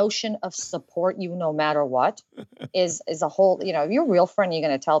 whole notion of support you no matter what is a whole, if you're a real friend, you're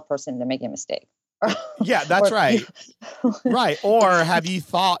going to tell a person to make a mistake. yeah, Or that's if right. you- Right. Or have you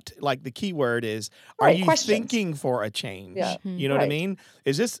thought, like the key word is, are Right, you questions. thinking for a change? Yeah. Mhm. You know what I Right. mean?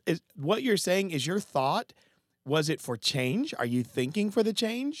 Is what you're saying is your thought, was it for change? Are you thinking for the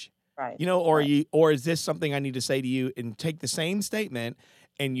change? Right. Or Right. or is this something I need to say to you and take the same statement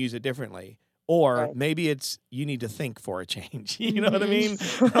and use it differently? Or Right. maybe it's you need to think for a change. You know what I mean?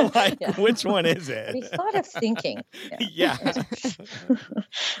 Mhm. Like, Yeah. which one is Have you it? thought of thinking? Yeah.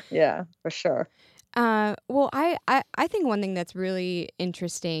 Yeah, for sure. Well, I think one thing that's really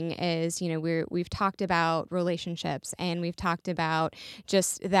interesting is, we've talked about relationships and we've talked about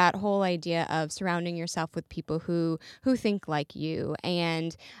just that whole idea of surrounding yourself with people who think like you,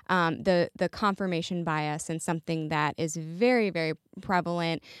 and the confirmation bias, and something that is very, very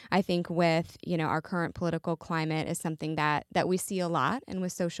prevalent, I think, with our current political climate, is something that we see a lot, and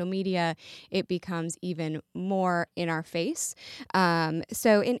with social media, it becomes even more in our face.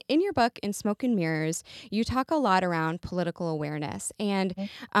 So in your book, In Smoke and Mirrors, you talk a lot around political awareness. And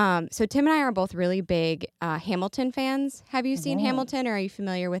so Tim and I are both really big Hamilton fans. Have you seen Mhm. Hamilton, or are you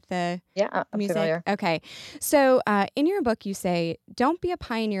familiar with the Yeah, I'm music? familiar. Okay. So in your book, you say, don't be a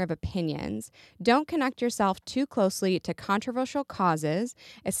pioneer of opinions. Don't connect yourself too closely to controversial causes,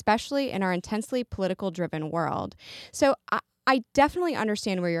 especially in our intensely political driven world. So I definitely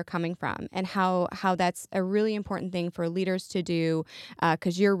understand where you're coming from, and how that's a really important thing for leaders to do,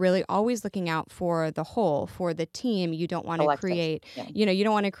 because you're really always looking out for the whole, for the team. You don't want to Collective. create, Yeah. you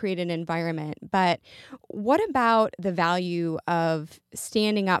don't want to create an environment. But what about the value of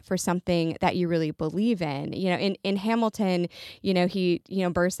standing up for something that you really believe in? In Hamilton,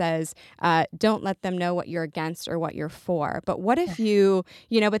 Burr says, don't let them know what you're against or what you're for. But what if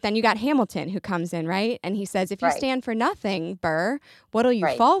but then you got Hamilton who comes in, right? And he says, if you Right. stand for nothing, Burr, what'll you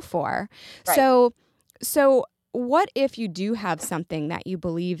Right. fall for? Right. So what if you do have something that you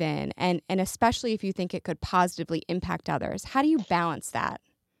believe in, and especially if you think it could positively impact others? How do you balance that?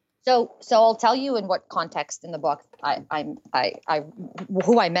 So I'll tell you in what context in the book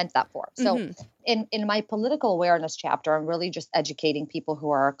who I meant that for. So Mhm. in my political awareness chapter, I'm really just educating people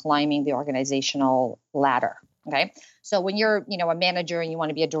who are climbing the organizational ladder. Okay. So when you're, a manager and you want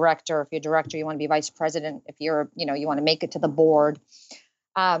to be a director, if you're a director, you want to be vice president, if you're, you want to make it to the board,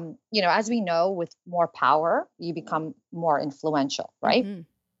 as we know, with more power, you become more influential, right? Mhm.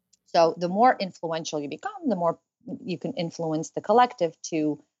 So the more influential you become, the more you can influence the collective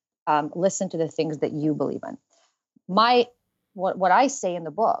to listen to the things that you believe in. What I say in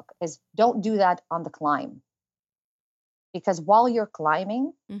the book is, don't do that on the climb, because while you're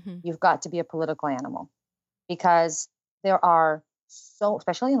climbing, Mhm. you've got to be a political animal, because there are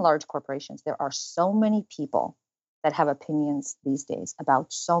especially in large corporations, there are so many people that have opinions these days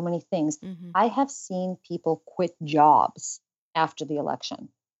about so many things. Mhm. I have seen people quit jobs after the election.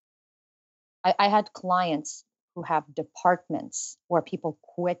 I had clients who have departments where people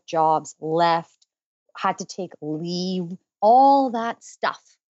quit jobs, left, had to take leave, all that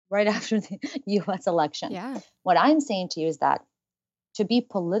stuff right after the US election. Yeah. What I'm saying to you is that to be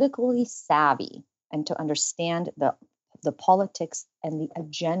politically savvy and to understand the politics and the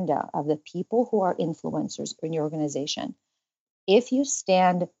agenda of the people who are influencers in your organization, if you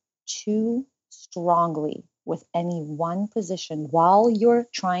stand too strongly with any one position while you're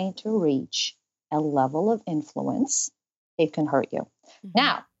trying to reach a level of influence, it can hurt you.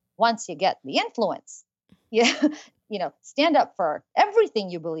 Now, once you get the influence, yeah, stand up for everything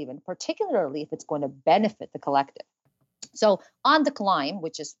you believe in, particularly if it's going to benefit the collective. So On the Climb,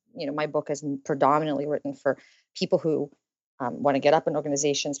 which is, my book is predominantly written for people who want to get up in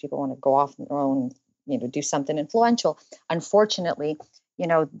organizations, people want to go off on their own, do something influential. Unfortunately,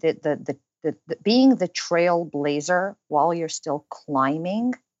 the being the trailblazer while you're still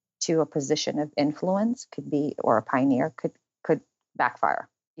climbing to a position of influence or a pioneer could backfire.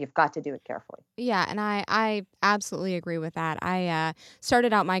 You've got to do it carefully. Yeah, and I absolutely agree with that. I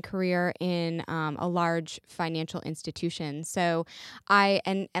started out my career in a large financial institution, so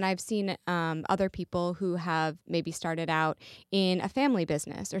I've seen other people who have maybe started out in a family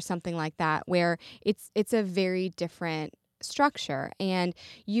business or something like that, where it's a very different structure, and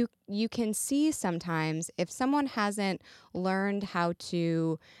you can see sometimes if someone hasn't learned how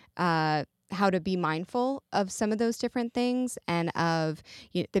to be mindful of some of those different things and of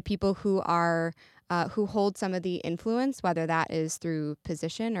the people who are who hold some of the influence, whether that is through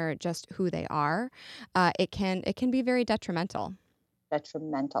position or just who they are, it can be very detrimental.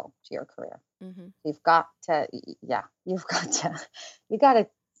 Detrimental to your career. Mm-hmm. You've got to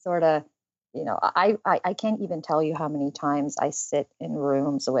sort of, I can't even tell you how many times I sit in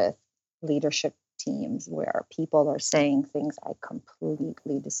rooms with leadership teams where people are saying things I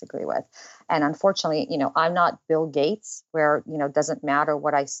completely disagree with. And unfortunately, I'm not Bill Gates, where, doesn't matter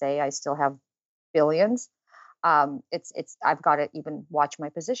what I say, I still have billions. I've got to even watch my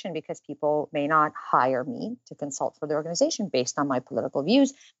position, because people may not hire me to consult for the organization based on my political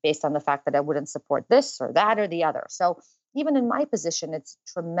views, based on the fact that I wouldn't support this or that or the other. So even in my position, it's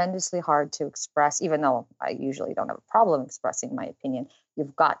tremendously hard to express, even though I usually don't have a problem expressing my opinion.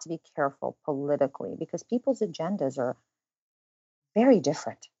 You've got to be careful politically, because people's agendas are very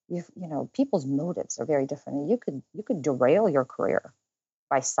different. People's motives are very different, and you could derail your career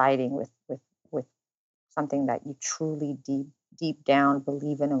by siding with something that you truly deep down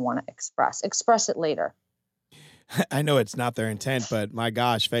believe in and want to express it later. I know it's not their intent, but my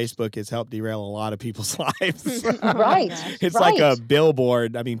gosh, Facebook has helped derail a lot of people's lives. Right. It's like a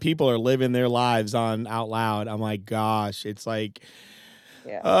billboard. I mean, people are living their lives on out loud. I'm like, gosh, it's like,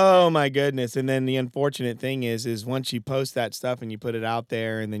 oh my goodness. And then the unfortunate thing is once you post that stuff and you put it out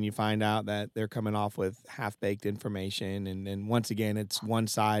there, and then you find out that they're coming off with half-baked information. And then once again, it's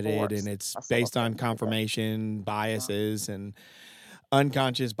one-sided, and it's based on confirmation biases and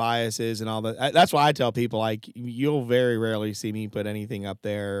unconscious biases and all that. That's why I tell people, like, you'll very rarely see me put anything up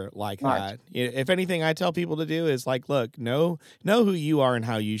there like that. If anything, I tell people to do is, like, look, know who you are and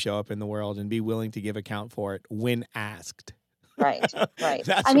how you show up in the world, and be willing to give account for it when asked. Right.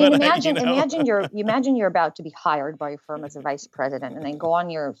 I mean, imagine you're about to be hired by a firm as a vice president, and then go on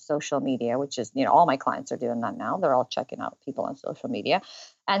your social media, which is, all my clients are doing that now. They're all checking out people on social media.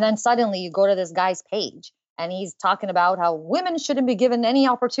 And then suddenly you go to this guy's page, and he's talking about how women shouldn't be given any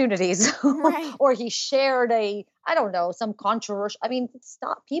opportunities. Right. Or he shared some controversial. I mean,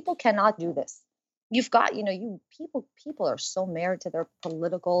 stop. People cannot do this. You've got, people are so married to their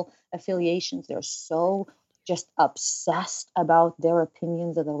political affiliations. They're so just obsessed about their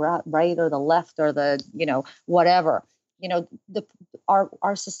opinions of the right or the left or the, whatever.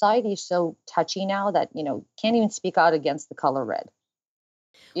 Our society is so touchy now that, can't even speak out against the color red.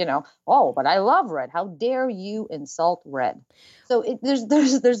 But I love red. How dare you insult red? So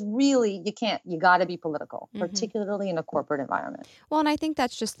there's really, you got to be political, particularly in a corporate environment. Well, and I think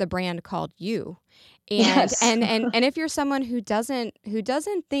that's just the brand called you. And Yes. and if you're someone who doesn't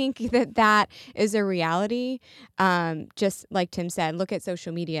think that is a reality, just like Tim said, look at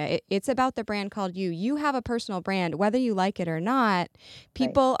social media. It's about the brand called you. You have a personal brand, whether you like it or not.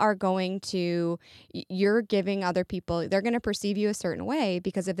 People are going to, you're giving other people, they're going to perceive you a certain way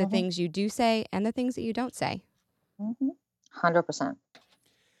because of the things you do say and the things that you don't say. 100%.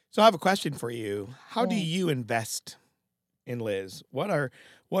 So I have a question for you. How do you invest in Liz? What are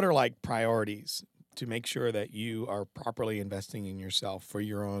like priorities to make sure that you are properly investing in yourself for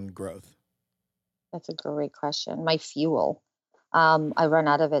your own growth? That's a great question. My fuel. I run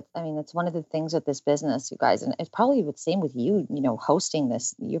out of it. I mean, it's one of the things with this business, you guys, and it's probably the same with you, hosting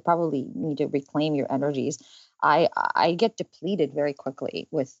this. You probably need to reclaim your energies. I get depleted very quickly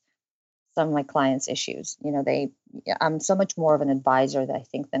with some of my clients' issues. I'm so much more of an advisor that I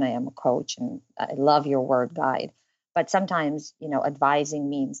think than I am a coach. And I love your word guide. But sometimes, advising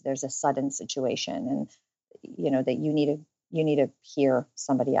means there's a sudden situation and, that you need to hear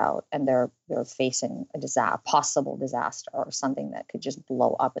somebody out and they're facing a possible disaster or something that could just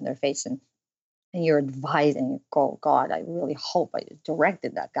blow up in their face. And you're advising, oh God, I really hope I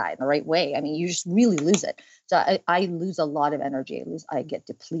directed that guy in the right way. I mean, you just really lose it. So I lose a lot of energy. I get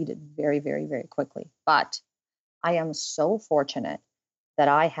depleted very, very, very quickly. But I am so fortunate that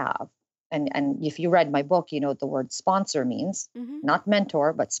I have, and if you read my book, you know what the word sponsor means, not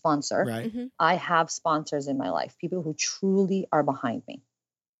mentor, but sponsor. Right. I have sponsors in my life, people who truly are behind me.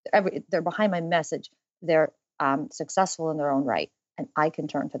 They're behind my message. They're successful in their own right. And I can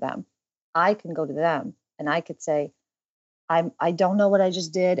turn to them. I can go to them and I could say, I don't know what I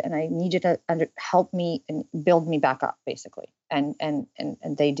just did, and I need you to help me and build me back up, basically. And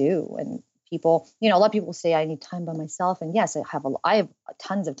they do. And people, a lot of people say I need time by myself. And yes, I have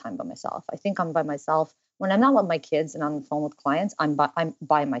tons of time by myself. I think I'm by myself when I'm not with my kids and I'm on the phone with clients. I'm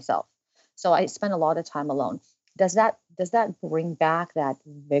by myself. So I spend a lot of time alone. Does that bring back that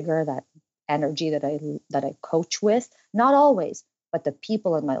vigor, that energy that I coach with? Not always, but the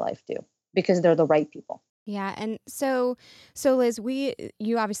people in my life do, because they're the right people. Yeah. And so Liz,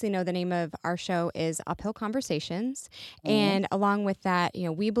 you obviously know the name of our show is Uphill Conversations. And along with that,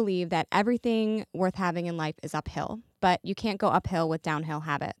 we believe that everything worth having in life is uphill, but you can't go uphill with downhill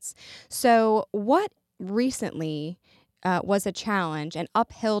habits. So what recently was a challenge, an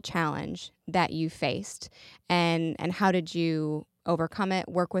uphill challenge that you faced, and how did you overcome it,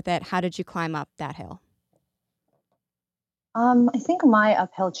 work with it? How did you climb up that hill? I think my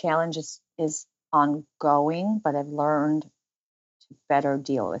uphill challenge is ongoing, but I've learned to better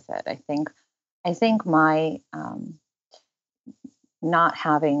deal with it. I think my not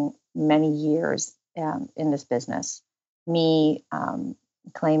having many years in this business, me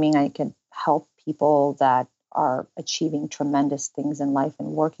claiming I could help people that are achieving tremendous things in life and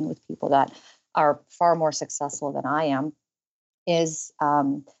working with people that are far more successful than I am, is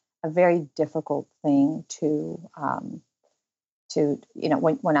a very difficult thing to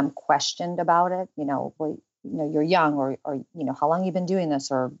when I'm questioned about it, you're young, or how long you been doing this,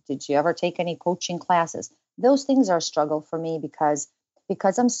 or did you ever take any coaching classes? Those things are a struggle for me because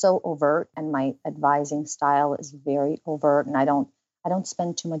I'm so overt and my advising style is very overt, and I don't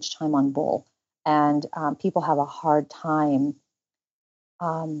spend too much time on bull, and people have a hard time.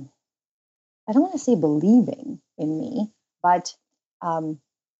 I don't want to say believing in me, but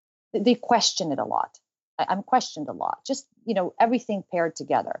they question it a lot. I'm questioned a lot, just, everything paired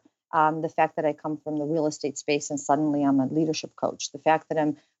together. The fact that I come from the real estate space and suddenly I'm a leadership coach, the fact that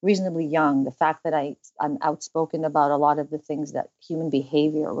I'm reasonably young, the fact that I'm outspoken about a lot of the things that human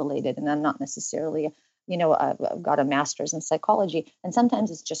behavior related, and I'm not necessarily, I've got a master's in psychology. And sometimes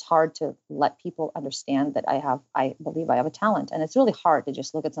it's just hard to let people understand that I believe I have a talent. And it's really hard to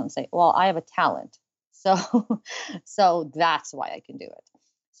just look at someone and say, well, I have a talent. So that's why I can do it.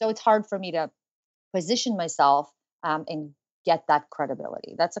 So it's hard for me to position myself and get that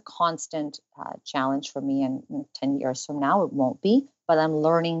credibility. That's a constant challenge for me. And 10 years from now, it won't be, but I'm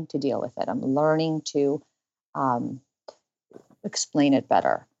learning to deal with it. I'm learning to explain it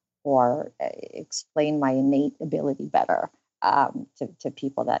better, or explain my innate ability better to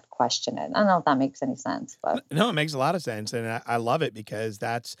people that question it. I don't know if that makes any sense, but no, it makes a lot of sense. And I love it, because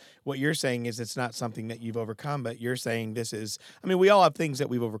that's what you're saying is it's not something that you've overcome, but you're saying we all have things that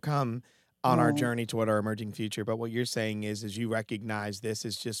we've overcome on our journey toward our emerging future. But what you're saying is you recognize this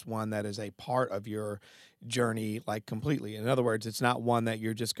is just one that is a part of your journey, like completely. In other words, it's not one that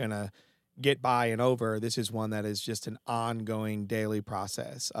you're just going to get by and over. This is one that is just an ongoing daily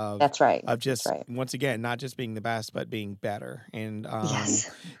process of that's right. Of just, that's right. Once again, not just being the best, but being better. And, Yes.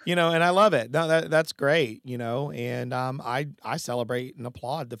 and I love it. No, that's great, and I celebrate and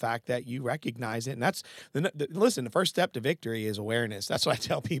applaud the fact that you recognize it. And that's, listen, the first step to victory is awareness. That's what I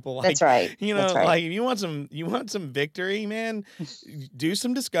tell people. Like, That's right. That's right. like if you want some victory, man, do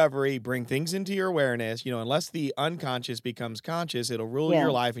some discovery, bring things into your awareness, unless the unconscious becomes conscious, it'll rule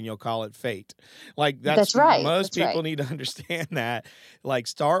your life and you'll call it fate. Like that's right. Most That's people right. need to understand that. Like,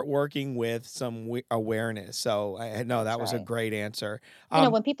 start working with some awareness. So that was a right. great answer.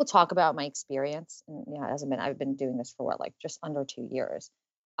 When people talk about my experience, and I've been doing this for just under 2 years.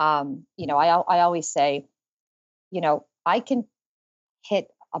 I always say, I can hit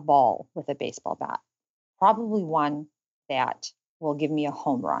a ball with a baseball bat, probably one that will give me a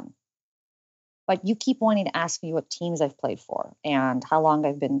home run. But you keep wanting to ask me what teams I've played for and how long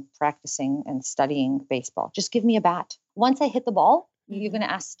I've been practicing and studying baseball. Just give me a bat. Once I hit the ball, You're going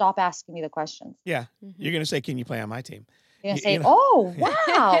to stop asking me the questions. Yeah. You're going to say, can you play on my team? You're going to say, oh,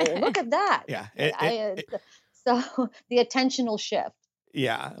 wow, look at that. Yeah. So the attention will shift.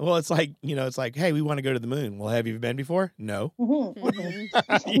 Yeah. Well, it's like, it's like, hey, we want to go to the moon. Well, have you been before? No.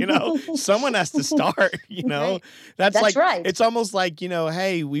 Someone has to start, Right. That's like, right. It's almost like,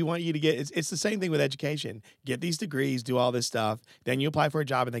 hey, we want you to it's the same thing with education. Get these degrees, do all this stuff. Then you apply for a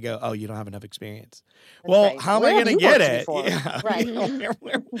job and they go, oh, you don't have enough experience. Right. How am I going to get it? Yeah. Right.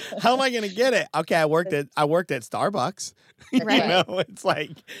 How am I going to get it? Okay. I worked at Starbucks. Right. It's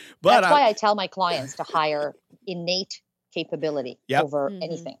like, but that's why I tell my clients to hire innate capability Yep. over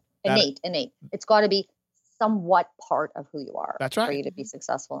anything. That- Innate. It's got to be somewhat part of who you are. That's right. For you to be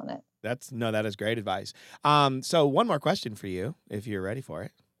successful in it. That is great advice. So one more question for you, if you're ready for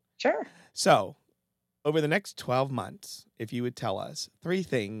it. Sure. So over the next 12 months, if you would tell us 3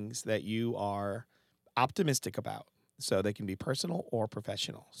 things that you are optimistic about, so they can be personal or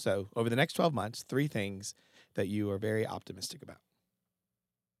professional. So over the next 12 months, 3 things that you are very optimistic about.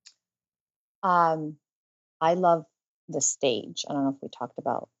 I love the stage. I don't know if we talked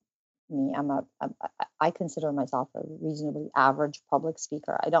about me. I consider myself a reasonably average public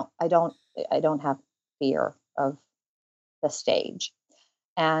speaker. I don't have fear of the stage.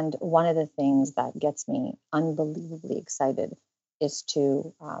 And one of the things that gets me unbelievably excited is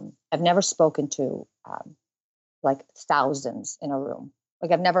I've never spoken to like thousands in a room.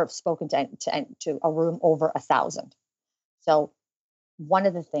 Like I've never spoken to a room over 1,000. So one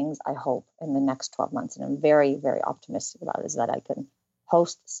of the things I hope in the next 12 months, and I'm very, very optimistic about, is that I can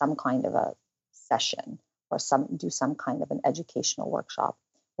host some kind of a session or do some kind of an educational workshop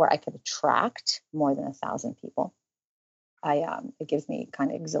where I could attract more than 1,000 people. It gives me kind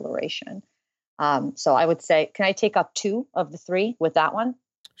of exhilaration. So I would say, can I take up 2 of the 3 with that one?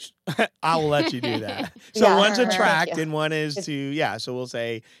 I will let you do that. So Yeah. one's attract Thank you. and one is to, so we'll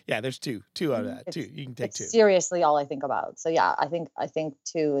say, there's 2 out of that. 2. You can take It's 2. seriously all I think about. So yeah, I think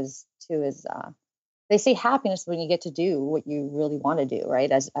 2 is they say happiness when you get to do what you really want to do,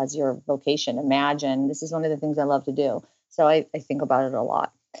 right? As your vocation. Imagine, this is one of the things I love to do. So I think about it a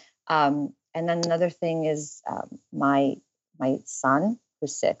lot. And then another thing is my son,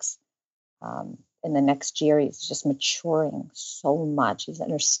 who's 6, in the next year, he's just maturing so much. He's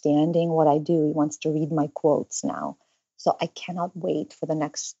understanding what I do. He wants to read my quotes now. So I cannot wait for the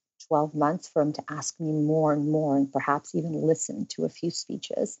next 12 months for him to ask me more and more, and perhaps even listen to a few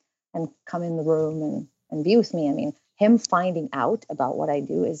speeches and come in the room and be with me. I mean, him finding out about what I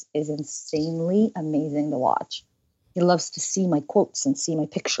do is insanely amazing to watch. He loves to see my quotes and see my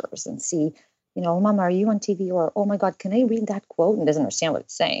pictures and see, Mama, are you on TV? Or, oh my God, can I read that quote? And doesn't understand what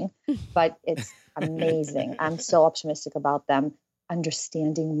it's saying, but it's amazing. I'm so optimistic about them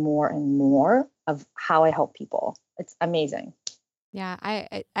understanding more and more of how I help people. It's amazing. Yeah,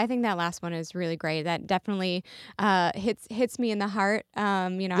 I think that last one is really great. That definitely hits me in the heart.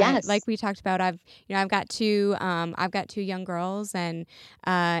 Yes. Like we talked about, I've got 2 young girls, and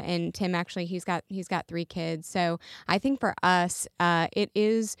Tim actually he's got 3 kids. So I think for us, it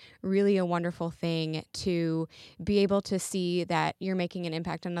is really a wonderful thing to be able to see that you're making an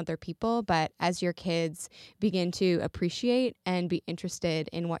impact on other people, but as your kids begin to appreciate and be interested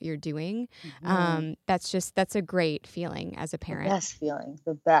in what you're doing, that's a great feeling as a parent. The best feeling,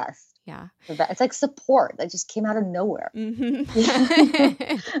 the best. Yeah. It's like support that just came out of nowhere.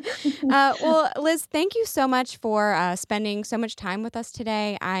 Well, Liz, thank you so much for spending so much time with us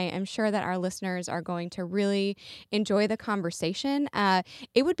today. I am sure that our listeners are going to really enjoy the conversation.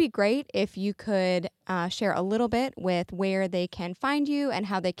 It would be great if you could share a little bit with where they can find you and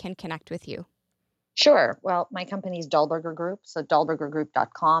how they can connect with you. Sure. Well, my company is Dahlberger Group. So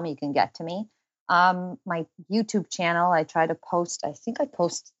dahlbergergroup.com, you can get to me. My YouTube channel, I try to post, I think I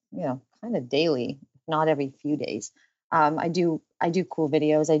post, kind of daily, not every few days. I do cool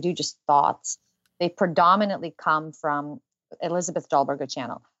videos. I do just thoughts. They predominantly come from Elizabeth Dahlberger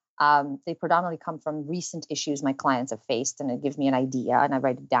channel. They predominantly come from recent issues my clients have faced, and it gives me an idea, and I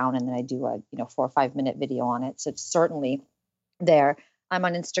write it down, and then I do a 4 or 5 minute video on it. So it's certainly there. I'm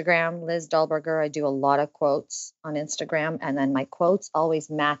on Instagram, Liz Dahlberger. I do a lot of quotes on Instagram, and then my quotes always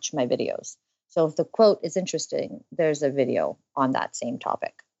match my videos. So if the quote is interesting, there's a video on that same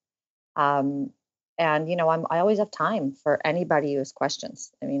topic. And I always have time for anybody who has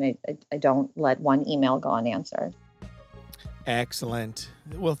questions. I mean, I don't let one email go unanswered. Excellent.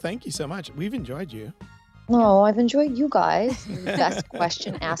 Well, thank you so much. We've enjoyed you. No, I've enjoyed you guys. You're the best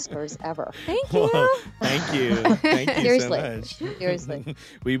question askers ever. Thank you. Well, thank you. Thank you Seriously. so much. Seriously.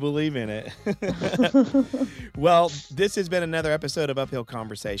 We believe in it. Well, this has been another episode of Uphill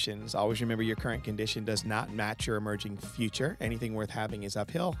Conversations. Always remember your current condition does not match your emerging future. Anything worth having is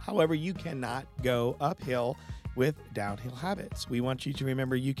uphill. However, you cannot go uphill with downhill habits. We want you to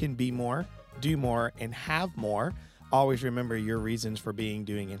remember you can be more, do more, and have more. Always remember your reasons for being,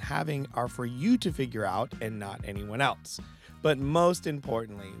 doing, and having are for you to figure out and not anyone else. But most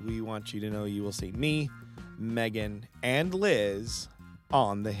importantly, we want you to know you will see me, Megan, and Liz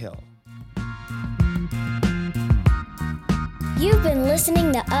on the hill. You've been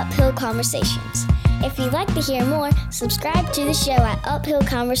listening to Uphill Conversations. If you'd like to hear more, subscribe to the show at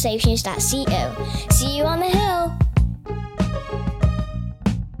uphillconversations.co. See you on the hill!